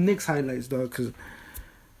see some Knicks highlights, dog, because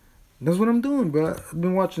that's what I'm doing, bro. I've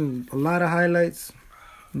been watching a lot of highlights,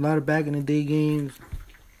 a lot of back in the day games.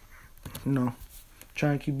 You know,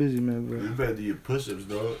 trying to keep busy, man, You bro. better do your push-ups,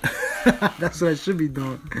 dog. That's what I should be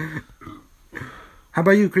doing. How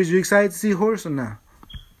about you, Chris? You excited to see horse or not?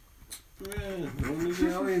 Man, I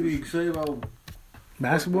don't even be excited about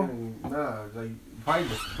Basketball? Nah, like probably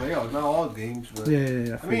just playoffs, not all games, but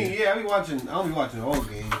Yeah. I mean, yeah, I be watching. I don't be watching all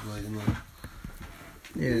games, but you know,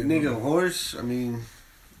 yeah. nigga horse. I mean,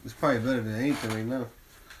 it's probably better than anything right now.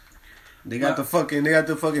 They got the fucking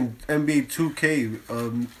NBA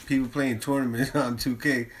 2K people playing tournaments on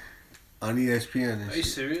 2K on ESPN. And Are you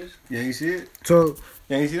shit. serious? Yeah, you see it? So,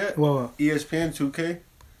 Yeah, you see that? well, ESPN 2K.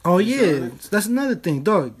 oh You saw yeah, it? that's another thing,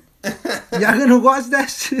 dog. Y'all gonna watch that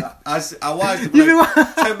shit? I watched it You for been like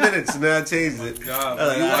wa- 10 minutes and then I changed it. God, I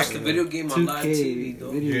was you like, watched I the can- video game on live 2K TV,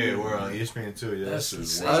 though. video. Yeah, we're on ESPN too. Yeah, That's that's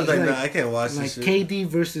insane. I was like, Like- nah, I can't watch Like this shit. KD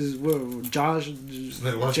versus Josh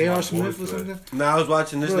like watching J.R. my Smith boys or play. something. Nah, I was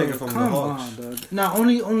watching this Bro, nigga from the come Hawks. on, dog. Nah,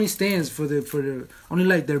 only stands for the only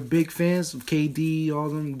like they're big fans of KD, all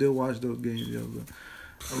of them. They'll watch those games, yo. But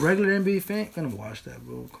a regular NBA fan gonna watch that,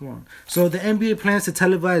 bro. Come on. So the NBA plans to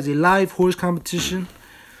televise a live horse competition.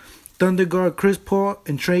 Thunder guard Chris Paul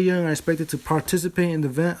and Trae Young are expected to participate in the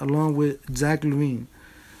event along with Zach LaVine.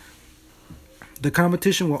 The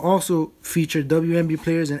competition will also feature WNBA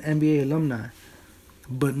players and NBA alumni,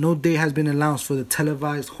 but no date has been announced for the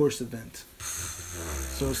televised horse event.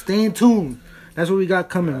 So stay in tune. That's what we got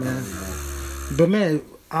coming, man. But man,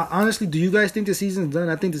 honestly, do you guys think the season's done?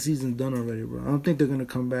 I think the season's done already, bro. I don't think they're gonna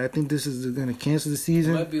come back. I think this is gonna cancel the It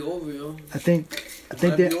season. might be over, yo. I think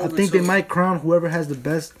might be they over they soon. might crown whoever has the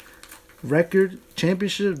best record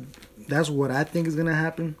championship. That's what I think is gonna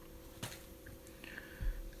happen.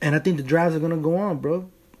 And I think the drafts are gonna go on, bro.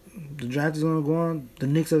 The draft is gonna go on. The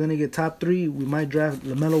Knicks are gonna get top 3. We might draft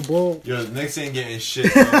LaMelo Ball. Yo, the Knicks ain't getting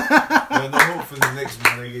shit. Yo, no hope for the Knicks, my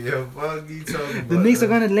nigga. Yo, fuck you talking about? The Knicks are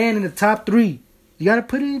man? gonna land in the top 3. You gotta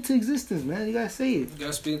put it into existence, man. You gotta say it. You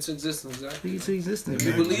gotta speak into existence, Speak exactly. it into existence.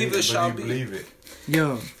 You But believe it, but shall you be. believe it. Yo,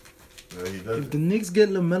 No, he if doesn't. the Knicks get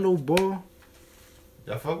LaMelo Ball,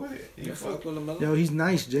 Y'all fuck with it? You Yeah, fuck? fuck with LaMelo. yo, he's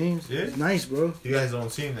nice, James. Yeah? He's nice, bro. He got his own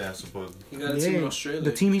team now, supposedly. He got a team in Australia.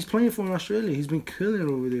 The team he's playing for in Australia, he's been killing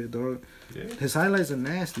it over there, dog. Yeah. His highlights are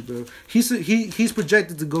nasty, bro. He's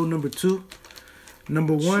projected to go number 2.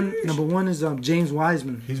 Number one is James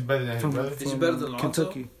Wiseman He's better than his from, brother. Is he better than Lonzo?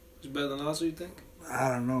 Kentucky. He's better than Lonzo, you think? I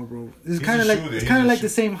don't know, bro. It's He's kind of a like shooter. it's He's kind of a like the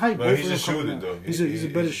shoot- same height. But both he's of a them come shooter, out. though. He's a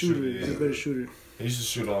better he's a shooter. shooter, He's a yeah. better shooter. He used to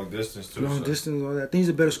shoot long distance too. Long so. distance, all that. I think he's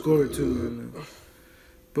a better scorer too. Man.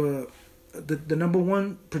 But the number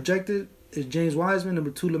 1 projected is James Wiseman.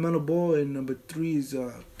 Number 2, LaMelo Ball, and number 3 is I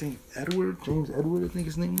think James Edward. I think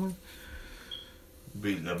his name was.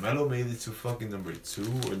 But LaMelo made it to fucking number 2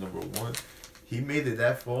 or number 1. He made it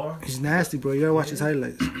that far. He's nasty, bro. You gotta watch his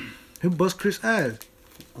highlights. He'll bust Chris ass.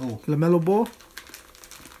 Who? LaMelo Ball.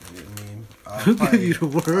 I mean, I'll He'll give probably, you the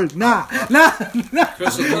word. Nah.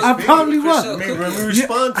 I probably was. I mean, when we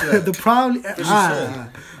respond to that, The probably.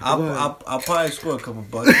 I'll probably score a couple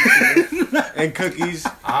bucks and cookies.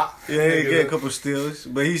 Yeah, get a couple steals,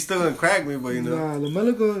 but he's still gonna crack me. But you know, Nah,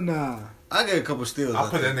 LaMelo go. Nah. I get a couple steals. I'll I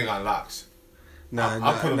put that think. nigga on locks.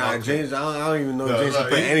 Nah, put him on James. I don't even know No, James no,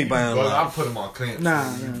 put anybody on I'll lock. put him on clamps. Nah,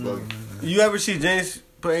 man. nah, You bugging. You ever see James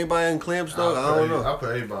put anybody on clamps though? I don't know. I'll put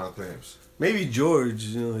everybody on clamps. Maybe George.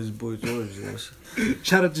 You know his boy George. Yes.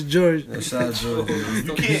 Shout out to George. Yeah, shout out George.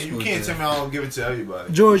 You can't tell me I don't give it to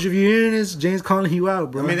everybody. George, if you're hearing this, James calling you out,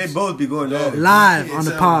 I bro. mean, they both be going at it. Live You on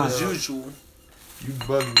the can't pod. tell As me, usual. You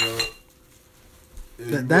bugging, bro.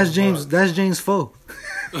 That's James. That's James' foe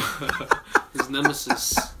His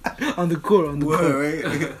nemesis. on the court. On the court. Word,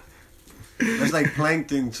 right? That's like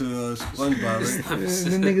plankton to SpongeBob, right?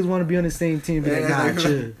 The niggas want to be on the same team, but like, nah,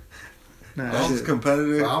 chill. Nah, That's chill.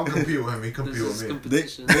 competitive. I don't compete with him. He compete This with is me. They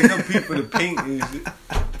competition. compete for the paint. And shit.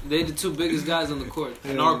 They the 2 biggest guys on the court.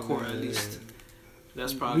 In our court, at least.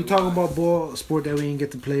 That's probably We talking why. about ball, a sport that we ain't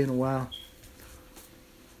get to play in a while.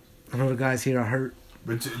 I know the guys here are hurt.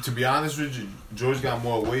 But to be honest with you, George got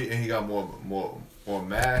more weight and he got more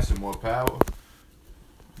mass and more power.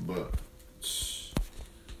 But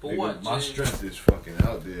But Nigga, what, my Jay? strength is fucking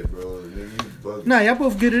out there, bro. Nigga, you bugging. Nah, y'all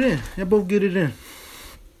both get it in. Y'all both get it in.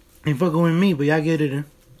 Ain't fucking with me, but y'all get it in.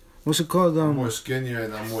 What's it called? I'm more skinnier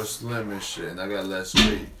and I'm more slim and shit, and I got less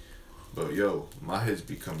weight. But yo, my hips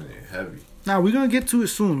be coming in heavy. Nah, we're gonna get to it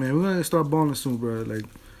soon, man. We're gonna start balling soon, bro. Like,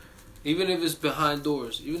 Even if it's behind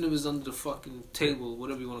doors, even if it's under the fucking table,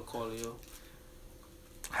 whatever you want to call it, yo.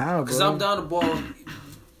 how, bro? Because I'm down the ball.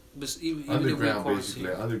 But even if we Underground, quarantine.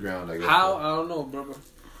 basically. Underground, like How? I don't know, brother.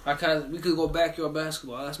 We could go backyard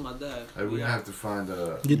basketball. That's my dad. Like, we have to find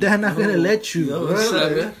a. Your dad not gonna let you, Yo, bro. What's Right.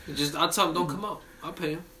 up, man? Just I tell him don't come out. I'll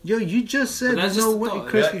pay him. Yo, you just said But that's there's no just way the thought.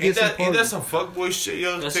 Chris Yeah, could ain't get some that ain't that parties. some fuckboy shit,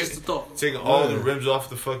 yo? That's just the thought. Taking all the rims off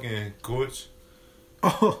the fucking courts.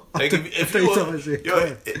 Oh, Like if you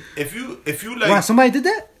yo, if you like wow, somebody did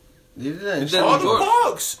that? You did that in Then all New the York.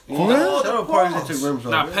 parks, For all real? Several the parties parks. that took rims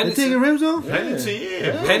off. Nah, yeah. They Pennington. taking rims off? Pennington,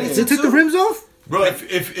 yeah, bro. Pennington. They took the rims off? Bro,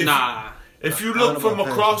 if Nah. if you I look don't know from about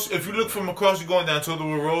across, if you look from across, you're going down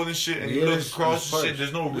Tollwood Road and shit, and you look there's across and parts. shit.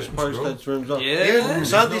 There's no rims, There's parties bro. that rims off. Yeah.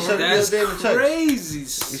 Santi said the other That's day in the text. crazy,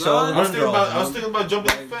 saw all I the was son. thinking about, I was thinking about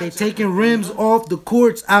jumping the They fence. taking rims off the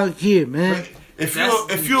courts out here, man. If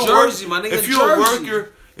That's you're Jersey, my nigga, if you're a Jersey.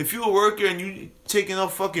 worker, if you're a worker and you taking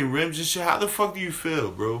off fucking rims and shit, how the fuck do you feel,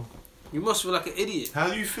 bro? You must feel like an idiot. How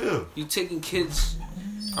do you feel? You taking kids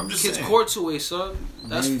I'm just saying. saying. Courts away, son.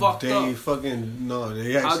 That's fucked they up. Fucking no.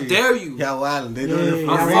 They How actually, dare you? Yeah, wildin'. They Yeah, doing it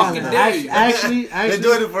for I'm a fucking reason. dare you. Actually, They're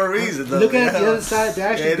doing it for a reason. Though. look at the Yeah. other side. They're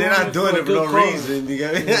actually Yeah, they're not doing it for no a good cause. reason. You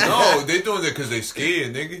got me? No, they doing it because they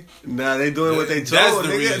scared, nigga. Nah, they doing what they told. That's the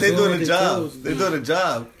Nigga. reason. They doing They a job. told. They doing a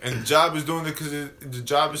job. And the job is doing it because the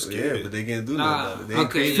job is Yeah, scared. but they can't do Nah, nothing about it. They ain't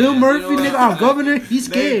okay, crazy. Phil Yeah, Murphy, you know nigga, what? our governor, he's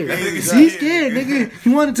scared. They- He's exactly. scared, nigga. He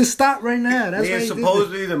wanted to stop right now. That's He why is he did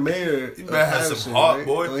supposedly the mayor. You better have some heart,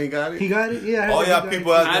 boy. Oh, he got it? He got it. Yeah. I heard All he y'all got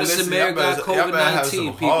people it. out there Addison listening, Mayor y'all got better have some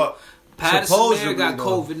COVID-19, people. heart. Patterson Mayor Supposedly, got though.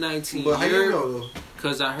 COVID-19. But how you know though?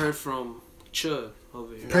 Because I heard from Chud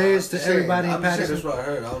over here. Prayers to everybody in I'm just saying Patterson. that's what I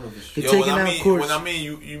heard. I don't know if it's They true. taking out courts. When I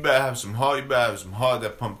mean you better have some heart. You better have some heart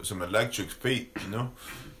that pump some electric feet. You know,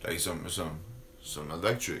 like some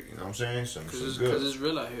electric. You know what I'm saying? Some Because good. it's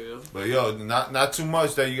real out here, yo. But yo, not too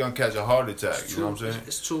much that you're gonna catch a heart attack. You know what I'm saying?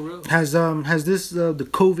 It's too real. Has this the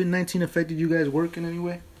COVID-19 affected you guys work in any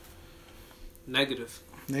way? Negative.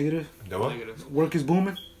 Negative. The what? Negative. Work is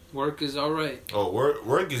booming. Work is alright. Oh,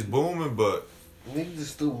 work is booming, but Niggas is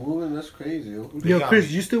still moving. That's crazy, yo. they Yo, got Chris,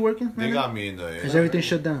 me- you still working? They right got me in the. now? Is everything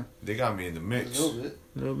shut down? They got me in the A mix. little bit.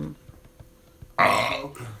 A little bit.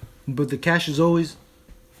 But the cash is always.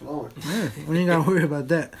 Flowing. Yeah, we ain't gotta worry about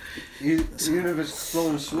that. Even if it's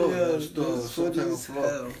flowing slow, there's still some type of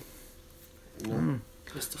flow. You know?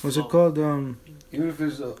 It's the What's flow. it called? Even if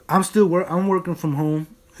it's I'm working from home.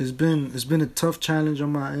 It's been a tough challenge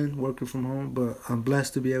on my end working from home, but I'm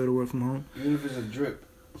blessed to be able to work from home. even if it's a drip.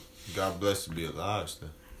 God bless to be alive still.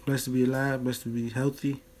 Blessed to be alive. Blessed to be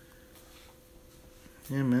healthy.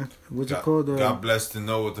 Yeah, man. What's it God, called? God bless to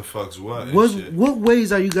know what the fuck's what. And shit. What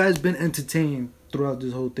ways are you guys been entertained throughout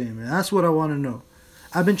this whole thing, man? That's what I want to know.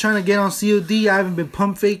 I've been trying to get on COD. I haven't been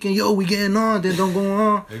pump faking. Yo, we getting on, then don't go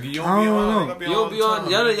on. Nigga, you I don't be don't on. know. nigga, be You'll all be the on.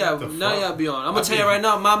 time, Y'all, nigga. What the now fuck? y'all be on. I'm I gonna tell be- you right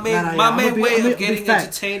now. My main Nah, my I'ma main be- way I'ma of be getting fact.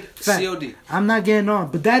 entertained. Fact. COD. I'm not getting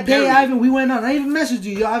on. But that day, Period. Ivan, we went on. I even messaged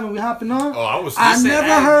you. Yo, Ivan, we hopping on. Oh, I was. I said never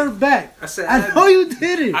Abby. heard back. I said I Abby. know you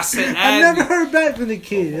did it. I said I never Abby. heard back from the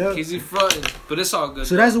kid. Yo. He's fronting, but it's all good.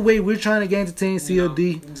 So that's the way we're trying to get entertained. You know, COD.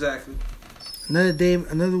 exactly. Another day,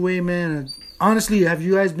 another way, man. Honestly, have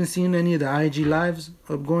you guys been seeing any of the IG lives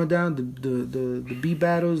up going down? The beat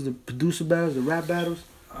battles, the producer battles, the rap battles?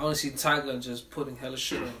 I only see Tyga just putting hella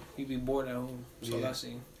shit on. He be bored at home. That's all I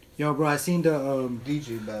seen. Yo, bro, I seen the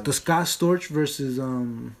DJ battle. the Scott Storch versus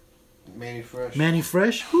Manny Fresh. Manny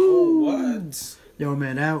Fresh. Oh, Woo. what? Yo,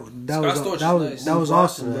 man, that Scott was Storch is that was nice. that was Who's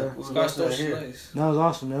awesome, boxing bro. that? Who's Scott boxing Storch here? is nice. That was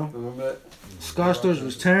awesome, yo. Remember that? Scott Storch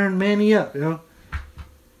was tearing Manny up, yo.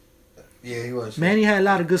 Yeah, he was. Manny had a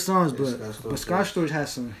lot of good songs, Yeah, but Scott Storch, but Scott Storch had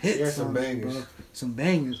some hits, He had some songs, bangers. bro. Some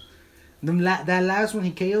bangers. That last one,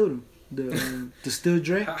 he KO'd him. The Still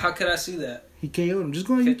Dre, How could I see that? he KO'd him. Just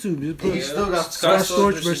go on YouTube. Just put He still got Scott Scott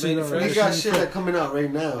Storch Storch versus Manny Fresh. He got shit that coming out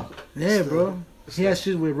right now. Yeah, Still. bro. He had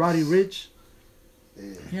shit with Roddy Rich.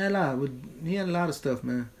 Yeah. He had a lot of stuff,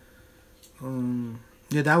 man.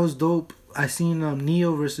 Yeah, that was dope. I seen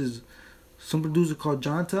Neo versus some producer called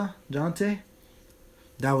Jonte.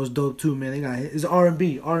 That was dope too, man. They got it's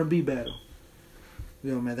R&B battle.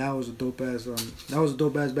 Yo, man, that was a dope ass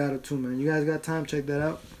battle too, man. You guys got time? Check that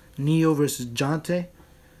out. Neo versus Jonte.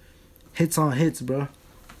 Hits on hits, bro.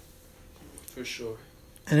 For sure.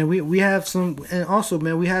 And then we have some, and also,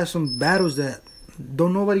 man, we have some battles that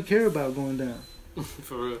don't nobody care about going down.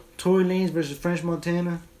 For real. Tory Lanez versus French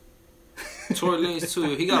Montana. Tory Lanez too.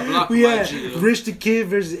 Yo. He got blocked We from had IG. Yo. Rich the Kid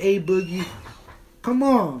versus A Boogie. Come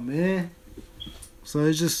on, man. So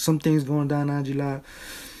it's just some things going down on IG Live.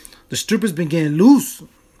 The strippers been getting loose.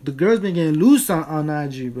 The girls been getting loose on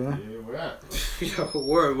IG, bro. Yeah, where at? Yo,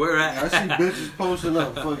 where I at? see bitches posting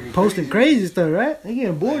up fucking Posting crazy stuff, right? They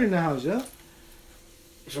getting bored in the house, yo.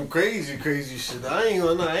 some crazy shit. I ain't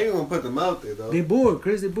gonna put them out there though. They bored,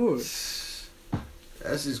 Chris. They bored.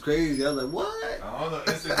 That's just crazy. I'm like, what? I don't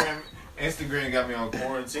know. Instagram got me on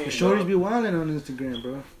quarantine. Shorties dog. be wilding on Instagram,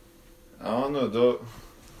 bro. I don't know, dog.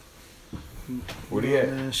 Where they at?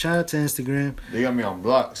 Man, shout out to Instagram. They got me on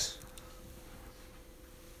blocks.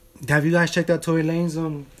 Have you guys checked out Tory Lanez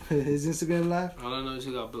on his Instagram live? All I know is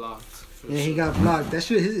he got blocked. for Yeah, he sure. got blocked. That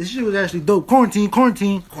shit, his shit was actually dope. Quarantine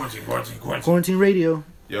radio.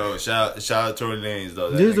 Yo, shout out Tory Lanez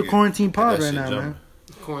though. That This is the nigga- quarantine pod that right shit now, jumping. man.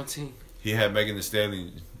 Quarantine. He had Megan Thee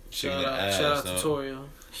Stallion shaking Shout the out, ass. shout out to dog. Tory. Yo.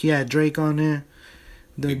 He had Drake on there.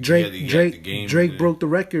 The He Drake had the Drake game Drake in broke the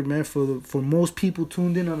record, man, for most people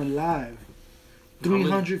tuned in on a live. How many?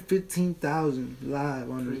 315,000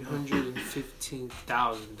 live on the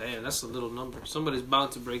 315,000. Damn, that's a little number. Somebody's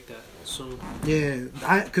bound to break that soon. Yeah,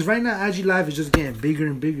 because right now IG Live is just getting bigger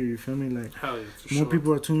and bigger. You feel me? Like Hell yeah, for more sure.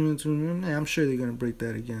 people are tuning in. Man, I'm sure they're gonna break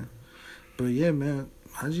that again. But yeah, man,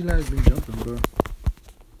 IG Live's been jumping, bro.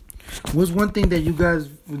 What's one thing that you guys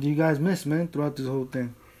miss, man, throughout this whole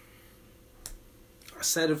thing? I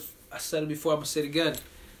said it before. I'm gonna say it again.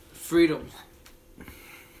 Freedom.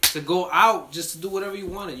 To go out, just to do whatever you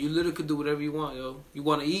wanted. You literally could do whatever you want, yo. You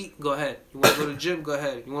want to eat? Go ahead. You want to go to the gym? Go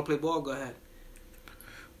ahead. You want to play ball? Go ahead.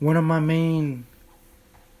 One of my main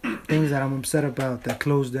things that I'm upset about that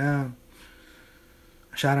closed down.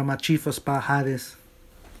 Shout out my Chifa spot, Hades.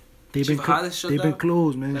 They've been Chifa Hades shut they've been down?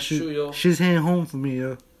 closed, man. That's true, yo. Shit's heading home for me,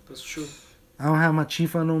 yo. That's true. I don't have my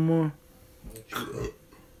Chifa no more.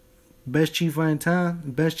 Best Chifa in town.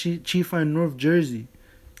 Best Chifa in North Jersey.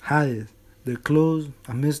 Hades. They're closed.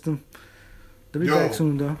 I missed them. They'll be Yo. back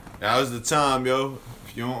soon, though. Now's the time, yo.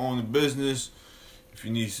 If you don't own a business, if you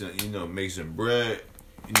need some, make some bread,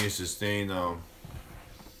 you need to sustain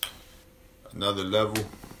another level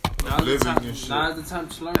of Now's the living time. and shit. Now's the time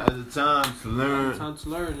to learn. Now's the time to learn, Time to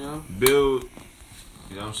learn, yo. build.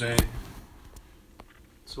 You know what I'm saying?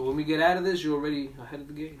 So when we get out of this, you're already ahead of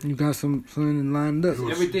the game. You got something lined up.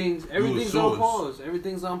 Everything's on source. pause.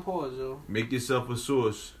 Everything's on pause, yo. Make yourself a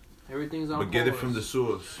source, Everything's on but pause. get it from the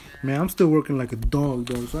source. Man, I'm still working like a dog,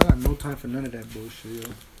 though, so I got no time for none of that bullshit,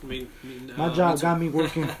 yo. My job got me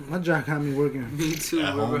working. My job got me working Me too,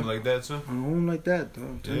 At bro. home like that too. at home like that, though.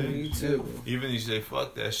 I'm telling Yeah. you. Me too. Even you say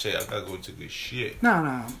fuck that shit, I gotta go to the shit.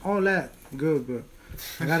 Nah, all that good, but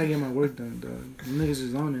I gotta get my work done, dog. Niggas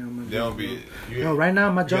is on it. I'm like, They don't be. You, yo, right now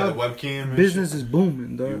my you got job a webcam. and business is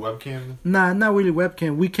booming, shit? You dog. webcam. Nah, not really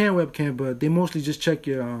webcam. We can webcam, but they mostly just check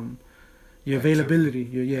your availability,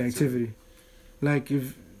 your activity. Like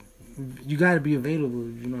if you gotta be available,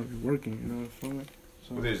 if you're working, you know. Feel me?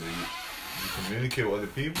 So, What is it? You communicate with other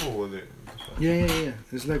people, or the? yeah.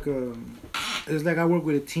 It's like I work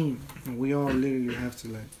with a team, and we all literally have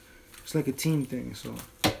to it's like a team thing. So,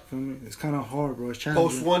 feel me? It's kind of hard, bro. It's challenging.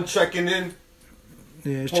 Post one checking in.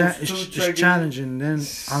 Yeah, it's, Post two it's checking. challenging. Then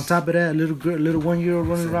on top of that, little 1-year-old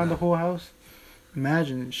running around the whole house.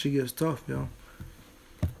 Imagine she gets tough, yo.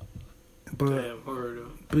 But Damn, word,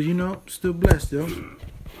 yo. still blessed, yo.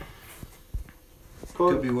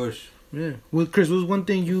 Could be worse. Yeah. Well, Chris, what's one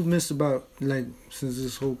thing you missed about since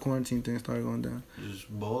this whole quarantine thing started going down? Just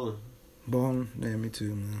balling. Balling. Yeah, me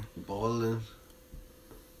too, man. Balling.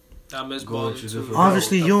 I miss Going balling to too. different-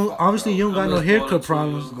 Obviously, you don't got no miss haircut balling too,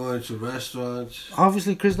 problems. yo. Going to restaurants.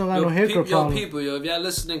 Obviously, Chris don't got no haircut problems. People, yo, if y'all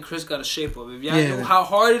listening, Chris got a shape up. If y'all Yeah. knew how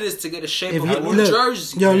hard it is to get a shape If up you- in New look,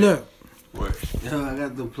 Jersey. Yo, look. What? Yo, I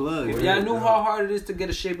got the plug. If y'all knew how hard it is to get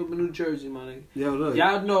a shape up in New Jersey, my nigga. Yo, look.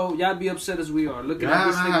 Y'all know, y'all be upset as we are. Looking Yeah, at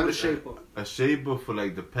this I nigga have with a shape up. A shaper for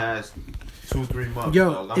like the past 2-3 months.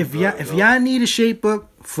 Yo, dog. I'm if good, y'all need a shape up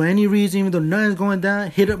for any reason, even though nothing's going down,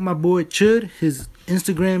 hit up my boy Chud. His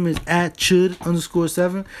Instagram is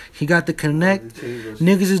 @Chud_7. He got the connect.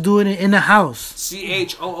 Niggas is doing it in the house.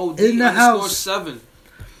 CHOOD In the house. _7.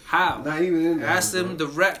 How? Not even in there. Ask them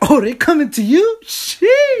direct. Oh, they coming to you?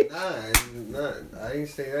 Shit. Nah, it's not. I ain't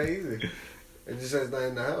say that either. It just says not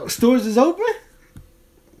in the house. Stores is open?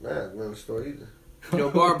 Nah, it's not in the store either. Yo,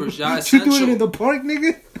 barbers, y'all You doing it in essential. the park,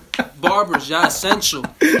 nigga? Barbers, y'all essential.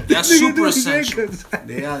 Y'all Nigga super doing essential. haircuts.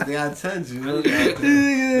 They are tens, you know. I need a haircut.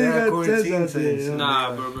 They got got quarantine tents out there, tents. yo.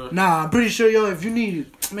 Nah, bro. Nah, I'm pretty sure, yo, if you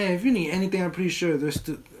need anything, I'm pretty sure there's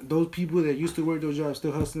still those people that used to work those jobs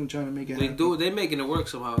still hustling, trying to make it They happen. do. They making it work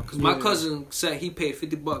somehow. Cause my Yeah. cousin said he paid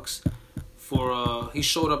 $50 he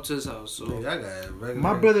showed up to his house. So Nigga, I got regular.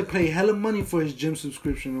 My brother paid hella money for his gym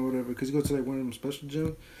subscription or whatever, cause he go to like one of them special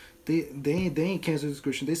gyms. They ain't cancel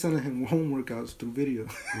subscription. They sending him home workouts through video.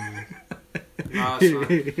 nah,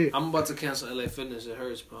 son, I'm about to cancel LA Fitness. It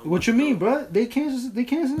hurts, bro. What you mean, bro? They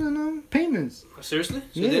canceling payments. Seriously? So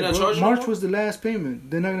Yeah, they're not bro. charging March no was the last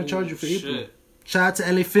payment. They're not gonna charge you for shit. April. Shout out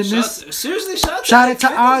to LA Fitness. Seriously, shout Shout out out to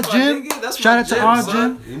our LA gym. Fitness, my nigga. That's Shout my out to our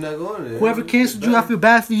son. gym. You're not going there. Whoever canceled you, I feel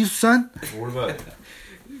bad for you, son. What about it?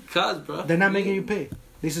 Cause, bro. They're not making you pay.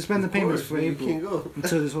 They suspend the payments for You April can't go.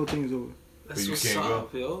 until this whole thing is over. That's But you what's can't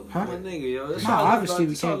up, yo. Huh? My nigga, yo. That's No, all I love obviously about- we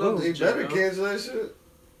that's all I can't love go. They this gym, better yo. cancel that shit.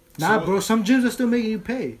 Nah, So- bro. Some gyms are still making you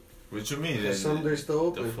pay. What you mean? Some they're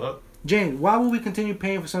still The open. fuck? James, why would we continue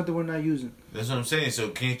paying for something we're not using? That's what I'm saying. So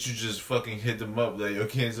can't you just fucking hit them up like, yo,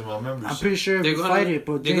 cancel my membership? I'm pretty sure if They're we gonna fight it,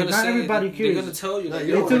 but they're James, gonna not say everybody they're cares. gonna tell you Nah, that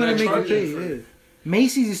you They're don't still wanna gonna make you charge pay. you for Yeah.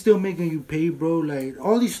 Macy's is still making you pay, bro. Like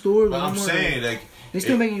all these stores, But I'm anymore, saying, like, they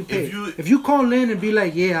still if- making you pay. if If you- you call in and be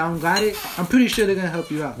like, "Yeah, I don't got it," I'm pretty sure they're gonna help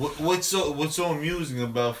you out. what's so amusing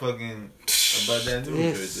about that news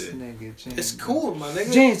This right there? nigga, James. It's cool, my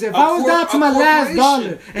nigga. James, if A I was down to my last corporation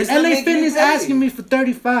dollar and is not LA making you Fitness pay. asking me for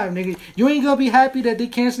 35, nigga, you ain't gonna be happy that they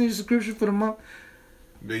canceling your subscription for the month.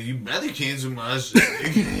 But you better cancel my shit.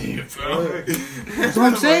 You feel me? That's what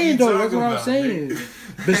I'm saying, though. That's what I'm about, saying.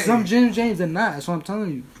 But some gyms, James, they're not. That's what I'm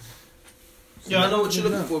telling you. Yo, I know what you're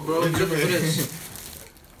looking for, bro. You're looking for this.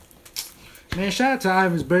 Man, shout out to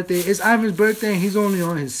Ivan's birthday. It's Ivan's birthday and he's only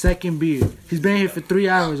on his second beer. He's been here for 3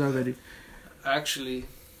 hours already. Actually,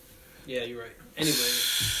 yeah, you're right.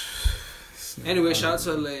 Anyway, shout out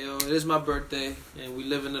to LA, yo. It is my birthday, and we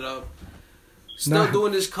living it up. Still Nah.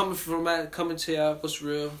 doing this coming to y'all. What's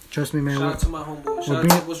real? Trust me, man. Shout We're, out to my homeboy. we're Shout out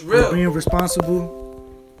being, to what's we're real. being responsible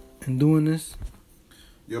and doing this.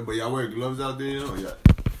 Yo, but y'all wear gloves out there, you know? Yeah.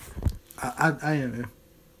 I am. Yeah.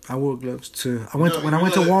 I wore gloves too. I went No, when I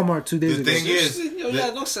went to you know, Walmart 2 days the ago. thing is, Yo,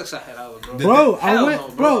 yeah, no sex I had out, bro. Bro, I Hell went,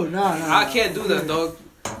 no, bro. Nah. I can't do that, dog.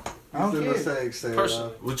 I don't Still care. not saying extend Person.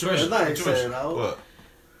 out. what you It's mean? not What you excited mean? out. What?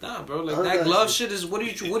 Nah, bro. Like I'm that not- glove shit is what are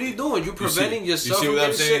you doing? You preventing yourself see from what I'm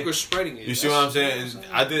getting saying? sick or spreading it. You see That's- what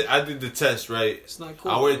I'm saying? I did the test, right? It's not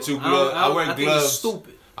cool. I wear bro. two gloves. I wear think it's gloves.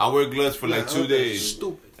 stupid. I wear gloves for like 2 days.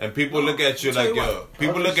 Stupid. And people look at you Tell like, you yo. what,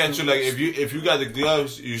 People look at you like if you got the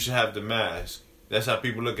gloves, you should have the mask. That's how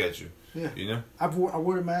people look at you. Yeah. You know? I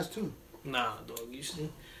wore a mask too. Nah, dog. You see?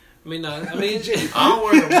 I mean, I don't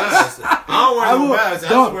wear no mask. I don't wear I no will- mask. I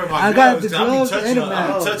dog, just wear my I gloves. got the 'cause I be gloves touching and a I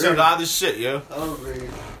mask. be touching a lot of shit, yo. I don't agree.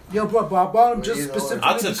 Yo, bro, but I bought them just You know, specifically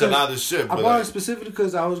I touch a because lot of shit, I but bought like, it specifically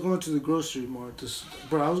because I was going to the grocery mart.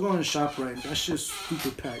 Bro, I was going to ShopRite. That shit's super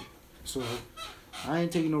packed. So I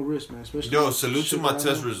ain't taking no risk, man. Especially yo, with salute to shit my that I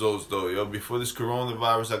test know. results though, yo. Before this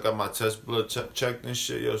coronavirus, I got my test blood checked and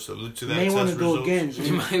shit, yo. Salute to You that may test want to go results. again. You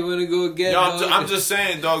Jimmy. might want to go again. Yo, dog. I'm just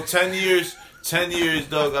saying, dog. 10 years,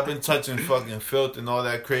 dog. I've been touching fucking filth and all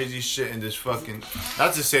that crazy shit in this fucking.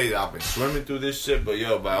 Not to say that I've been swimming through this shit, but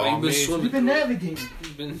yo, by Like, all you been means, swimming. You've been navigating.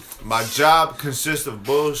 You've been my job consists of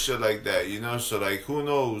bullshit like that, you know. So like, who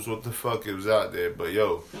knows what the fuck it was out there? But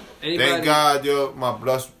yo, anybody, thank God, yo, my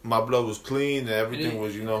blood was clean and everything Any-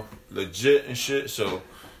 was, you know, legit and shit. So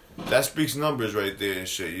that speaks numbers right there and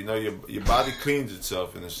shit. You know, your body cleans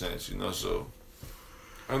itself in a sense, you know. So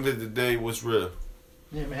end of the day, what's real?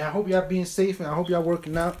 Yeah, man. I hope y'all being safe and I hope y'all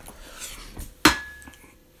working out.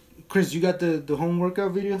 Chris, you got the home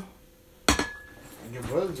workout video? Your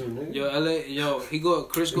brother do, nigga. yo, LA,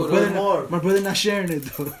 Chris go My to. brother, more. my brother not sharing it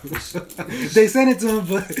though. They sent it to him,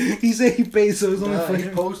 but he said he paid, so it's only Nah, for he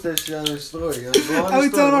him. post that shit on his story. Yo. Go on I his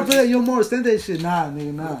was telling my story. brother, yo, more send that shit. Nah,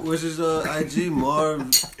 nigga, nah. What's his IG? Marv.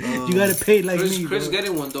 You gotta pay like Chris, me. Chris bro.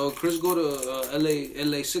 getting one dog. Chris go to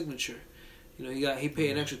LA Signature. You know he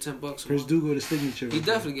paid an extra $10. a Chris month. do go to signature. He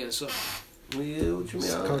definitely getting something. Yeah, what you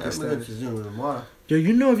mean? I'm Cocky gonna status. to gym tomorrow. Yo,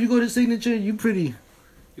 you know if you go to signature, you pretty.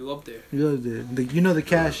 You up there? You know you know the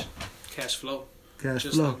cash Cash flow. cash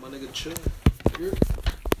Just flow. like my nigga Chill.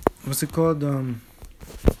 What's it called?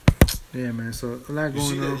 Yeah, man. So a lot You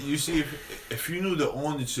see going on. that? You see, if you knew the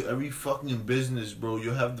owner to every fucking business, bro,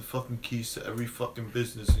 you'll have the fucking keys to every fucking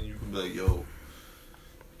business, and you can be like, yo,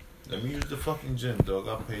 let me use the fucking gym, dog.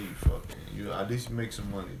 I'll pay you, fucking. You at least make some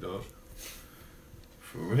money, dog.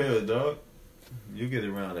 For real, dog. You get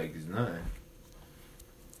around like it's nothing.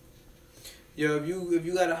 Yo, if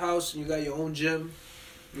you got a house and you got your own gym,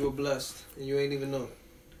 you were blessed and you ain't even know it.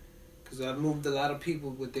 Cause I've moved a lot of people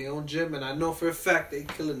with their own gym, and I know for a fact they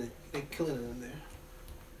killing it. They killing it in there.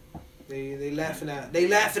 They laughing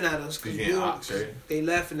at us cause You we getting don't- ox, right? they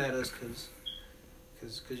laughing at us cause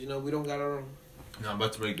you know we don't got our own. Now I'm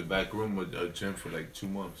about to make the back room with a gym for like 2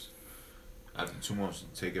 months. after 2 months,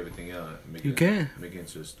 take everything out. And make You it, can. make it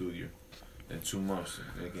into a studio. Then 2 months,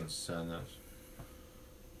 make it into something else.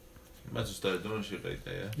 I'm about to start doing shit like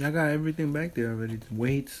that, yeah. Y'all got everything back there already.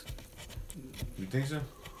 Weights. You think so?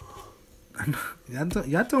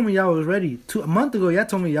 Y'all told me y'all was ready. A month ago, y'all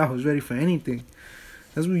told me y'all was ready for anything.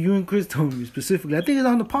 That's what you and Chris told me specifically. I think it's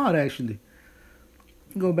on the pod, actually.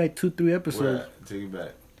 Go back 2-3 episodes. Where? Take it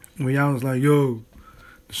back. Where y'all was like, yo,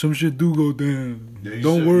 some shit do go down. Yeah, you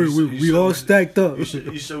Don't should- worry, you we should- all stacked up. You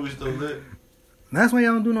sure we still lit? That's why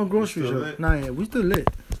y'all don't do no grocery still shop. lit? Nah, yeah, we still lit.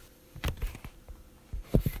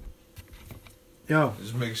 Yo,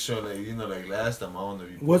 Just make sure, like, you know, like last time, I don't know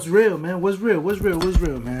if you... what's real, man? What's real,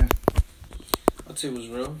 man? I'll tell you what's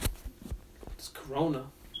real. It's Corona.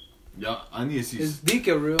 Yeah, I need to see It's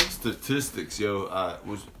Dika real. statistics, yo.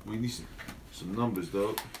 We need some numbers,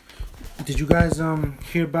 dog. Did you guys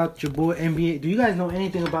hear about your boy NBA? Do you guys know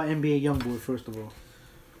anything about NBA YoungBoy? First of all,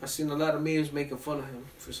 I seen a lot of memes making fun of him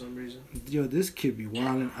for some reason. yo, this kid be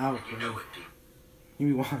wilding out, bro. He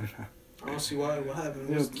be wilding out. I don't see why. What happened?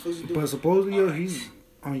 Yo, What's he doing? but supposedly, yo, he's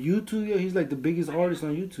on YouTube. Yo, he's like the biggest artist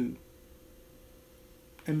on YouTube.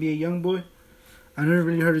 NBA YoungBoy. I never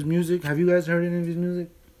really heard his music. Have you guys heard any of his music?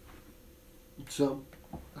 Some.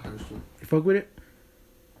 I heard some. You fuck with it?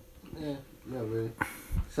 Yeah, not really.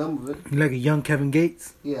 Some of it. You like a young Kevin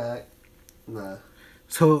Gates? Yeah. Nah.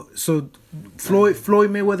 So Floyd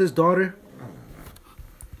Mayweather's daughter,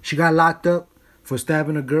 she got locked up for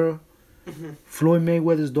stabbing a girl. Floyd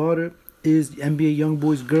Mayweather's daughter is NBA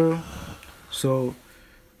YoungBoy's girl. So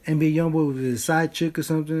NBA YoungBoy was his side chick or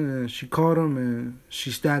something, and she caught him and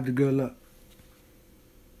she stabbed the girl up.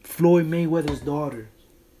 Floyd Mayweather's daughter.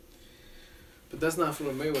 But that's not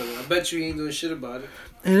Floyd Mayweather. I bet you he ain't doing shit about it.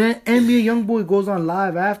 And then NBA YoungBoy goes on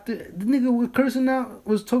live after. The nigga was cursing out,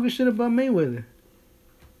 was talking shit about Mayweather.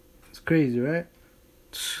 It's crazy, right?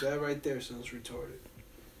 That right there sounds retarded.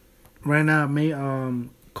 Right now,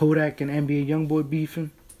 Kodak and NBA YoungBoy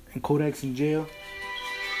beefing, and Kodak's in jail.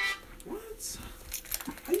 What?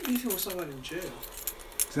 How you beefing with somebody in jail?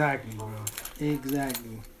 Exactly, bro.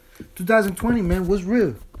 Exactly. 2020, man, what's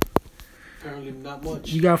real? Apparently not much.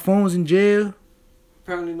 You got phones in jail.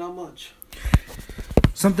 Apparently not much.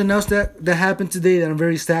 Something else that happened today that I'm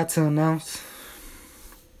very sad to announce.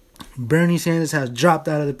 Bernie Sanders has dropped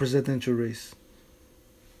out of the presidential race.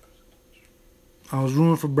 I was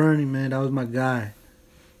rooting for Bernie, man. That was my guy.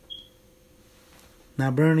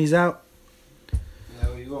 Now Bernie's out. Yeah,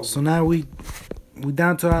 where you go? So now we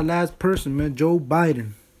down to our last person, man. Joe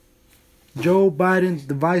Biden. Joe Biden,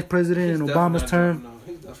 the vice president in He's Obama's definitely term. not dropping out.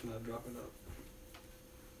 He's definitely not dropping out.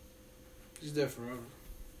 He's there forever.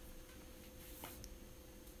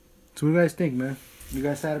 So what do you guys think, man? You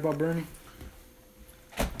guys sad about Bernie?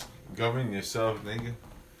 Govern yourself, nigga.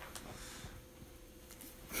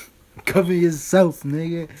 Cover yourself,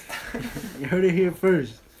 nigga. You heard it here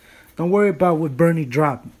first. Don't worry about what Bernie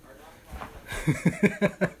dropped.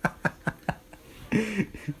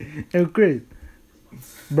 Hey, Chris.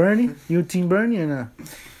 Bernie? You team Bernie or not?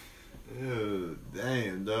 Ew,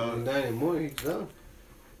 damn, Not dog. anymore. He's done.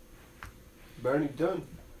 Bernie done.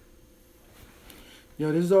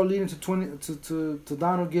 Yo, this is all leading to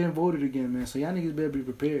Donald getting voted again, man. So y'all niggas better be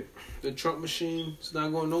prepared. The Trump machine is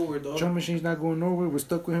not going nowhere, dog. Trump machine's not going nowhere. We're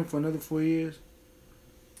stuck with him for another 4 years.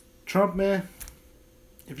 Trump, man,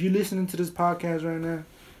 if you're listening to this podcast right now,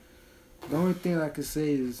 the only thing I can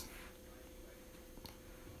say is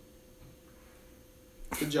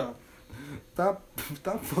Good job. stop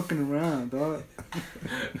fucking around, dog.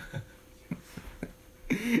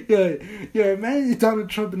 Yeah, imagine Donald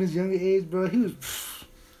Trump in his younger age, bro. He was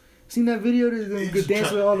seen that video that He's he could dance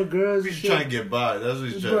try- with all the girls. He's and shit? trying to get by. That's what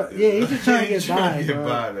he's Bro, trying to do. yeah, he's just trying to He's get trying by, to get bro.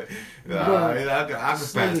 by. Like, nah, Bro, I can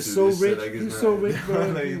this pass nigga's through so this rich. shit. Like, it's He's not- so rich, bro.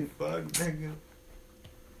 Like, fuck, nigga.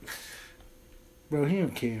 Bro, he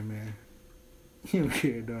don't care, man. He don't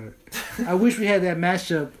care, dog. I wish we had that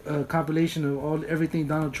mashup compilation of everything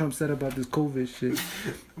Donald Trump said about this COVID shit.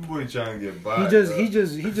 Boy trying to get by. He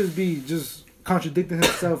just dog. be contradicting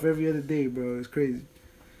himself every other day, bro. It's crazy.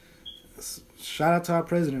 Shout out to our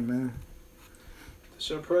president, man. It's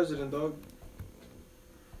your president, dog.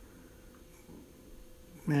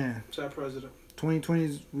 Man, It's our president.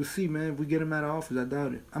 2020, we'll see, man. If we get him out of office, I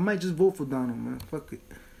doubt it. I might just vote for Donald, man. Fuck it.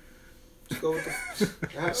 Just go with the,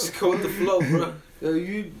 just go with the flow, bro. Yo,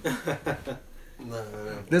 you. Nah.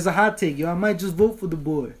 There's a hot take, yo. I might just vote for the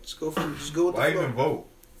boy. Just go with Why the flow. even vote?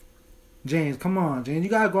 James, come on, James. You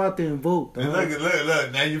gotta go out there and vote. And dog.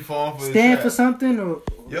 look. Now you falling for Stand the for trap. something or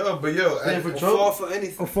Stand for Or Trump? fall for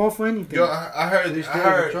anything. fall for anything. Yo, I heard. They I stand for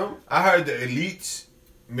heard. Trump? I heard the elites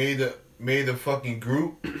made a fucking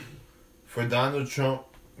group for Donald Trump.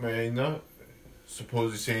 Man, you know,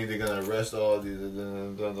 supposedly saying they're gonna arrest all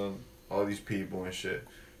these people and shit,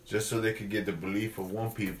 just so they could get the belief of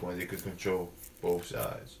one people and they could control both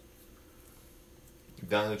sides.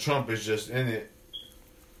 Donald Trump is just in it,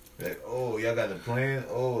 like, oh, y'all got the plan,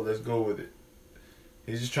 oh, let's go with it.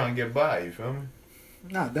 He's just trying to get by. You feel me?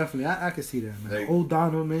 Nah, definitely, I can see that, man. Like, Old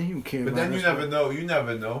Donald, man, he don't care. But about then you us, never bro. know. You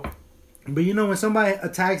never know. But you know, when somebody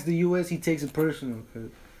attacks the U.S., he takes it personal,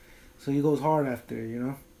 so he goes hard after it, you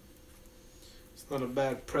know. It's not a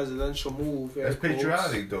bad presidential move. That's quotes.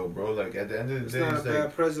 patriotic, though, bro. Like, at the end of the It's day, not it's a like,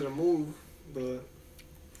 bad president move, but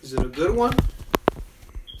is it a good one?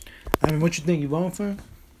 I mean, what you think? You voting for him?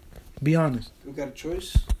 Be honest. We got a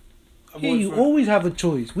choice. I'm Yeah, voting you for- always have a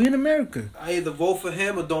choice. We in America. I either vote for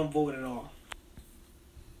him or don't vote at all.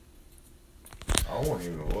 I won't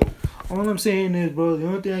even vote. All I'm saying is, bro, the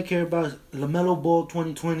only thing I care about is LaMelo Ball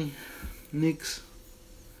 2020, Knicks.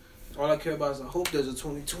 All I care about is I hope there's a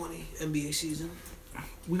 2020 NBA season.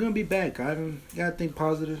 We're gonna be back, Ivan. You gotta think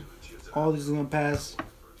positive. All this is gonna pass.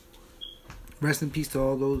 Rest in peace to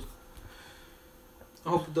all those. I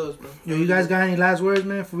hope it does, man. Yo, you guys got any last words,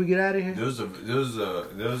 man, before we get out of here? There was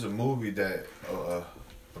a movie that a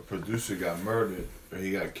producer got murdered or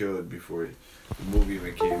he got killed before the movie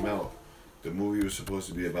even came out. The movie was supposed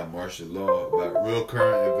to be about martial law, about real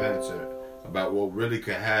current events, or about what really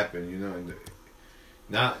could happen. You know, and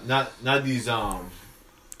not these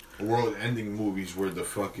world-ending movies where the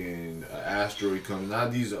fucking asteroid comes.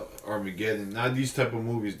 Not these Armageddon. Not these type of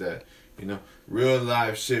movies that, you know, real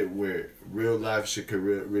life shit where real life shit could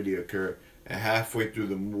really occur. And halfway through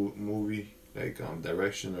the movie, like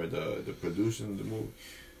direction or the producing of the movie,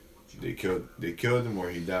 they killed him or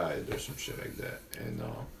he died or some shit like that. And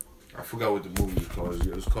I forgot what the movie was called.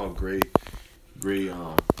 It was called Gray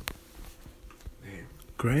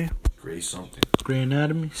something. Grey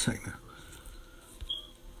Anatomy? Second.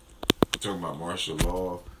 Talking about martial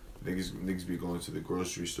law, niggas be going to the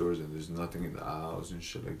grocery stores and there's nothing in the aisles and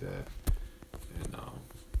shit like that. And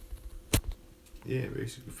yeah,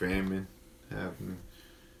 basically famine happening,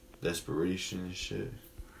 desperation and shit.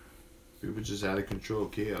 People just out of control,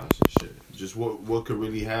 chaos and shit. Just what could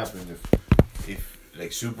really happen if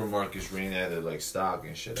like supermarkets ran out of like stock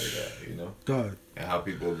and shit like that, you know? God. And how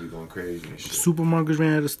people would be going crazy and shit. Supermarkets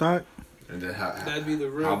ran out of stock. And then That'd be the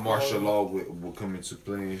real how martial problem. law will come into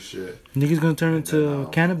play and shit. Niggas gonna turn And into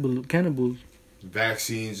then, cannibals.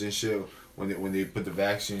 Vaccines and shit. When they put the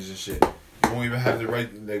vaccines and shit, you won't even have the right.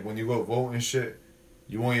 Like when you go vote and shit,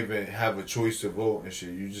 you won't even have a choice to vote and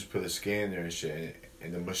shit. You just put a scanner and shit,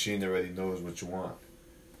 and the machine already knows what you want.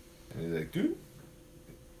 And you're like, dude,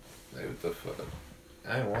 like what the fuck?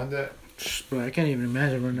 I didn't want that. Bro, I can't even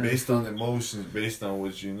imagine right now. Based on emotions, based on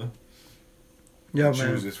what you know. Yo, choose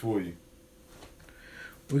man. this for you.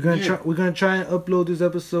 We're gonna try and upload this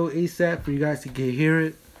episode ASAP for you guys to get hear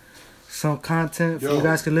it. Some content for you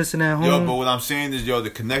guys can listen at home. Yo, but what I'm saying is, the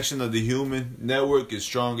connection of the human network is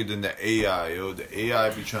stronger than the AI, yo. The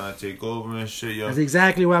AI be trying to take over and shit, yo. That's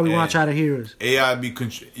exactly why we And want y'all to hear us. AI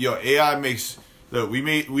makes. Look, we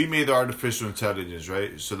made the artificial intelligence,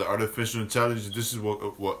 right? So the artificial intelligence, this is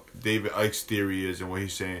what David Icke's theory is and what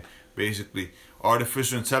he's saying. Basically,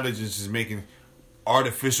 artificial intelligence is making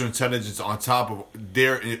artificial intelligence on top of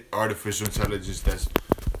their artificial intelligence that's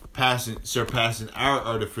surpassing our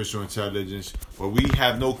artificial intelligence, what we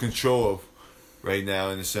have no control of right now,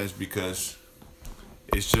 in a sense, because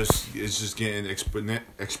it's just getting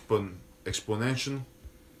exponential.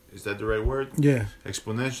 Is that the right word? Yeah.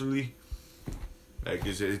 Exponentially. Like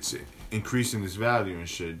it's increasing its value and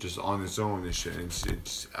shit, just on its own and shit.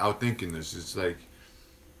 It's outthinking us. It's like.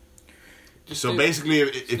 So basically,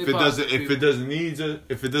 if it doesn't need us,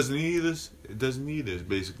 it doesn't need us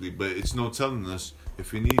basically. But it's no telling us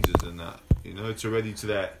if it needs us or not. You know, it's already to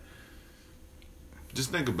that.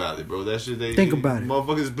 Just think about it, bro. That shit. Think about it.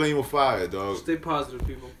 Motherfuckers blame with fire, dog. Stay positive,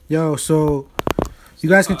 people. Yo, so you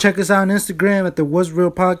guys can check us out on Instagram at the What's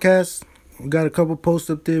Real Podcast. We got a couple posts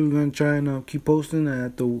up there. We're gonna try and keep posting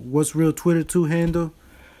at the What's Real Twitter 2 handle.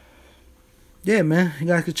 Yeah, man. You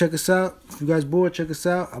guys can check us out. If you guys bored, check us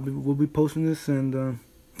out. We'll be posting this, and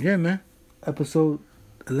yeah, man. Episode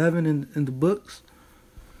 11 in the books.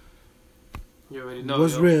 You already know.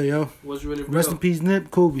 What's real, yo? What's really real? Rest in peace, Nip,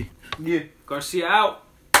 Kobe. Yeah, Garcia out.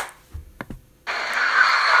 Pull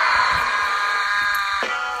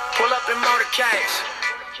up in motorcades.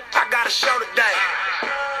 I got a show today.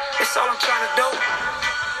 It's all I'm trying to do.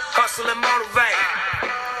 Hustle and motivate.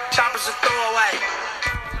 Choppers a throwaway.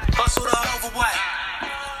 Hustle the overweight.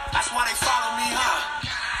 That's why they follow me, huh?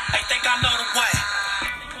 They think I know the way.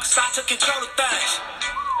 Cause I took control of things.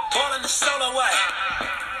 Ballin' the solo way.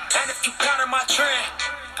 And if you counter my trend,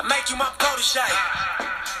 I make you my protege.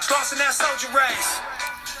 Crossing that soldier race.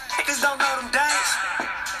 Niggas don't know them days.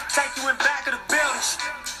 Take you in back of the buildings.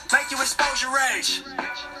 Make you expose your rage.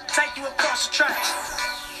 Take you across the tracks.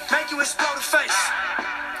 Make you explode the face.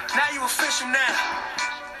 Now you official now.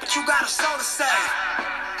 But you got a soul to save.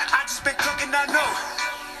 I just been cooking that new.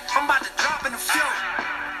 I'm about to drop in a few.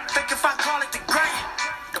 Think if I call it the great,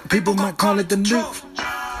 the People might call it the new.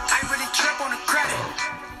 I ain't really trip on the credit.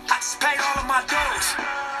 I just paid all of my dues.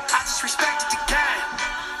 I just respected the game.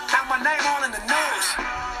 Got my name all in the news.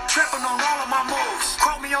 Tripping on all of my moves.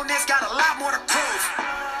 Quote me on this, got a lot more to prove.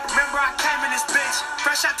 Remember I came in this bitch,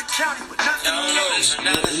 fresh out the county with nothing to lose.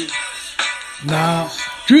 Nah.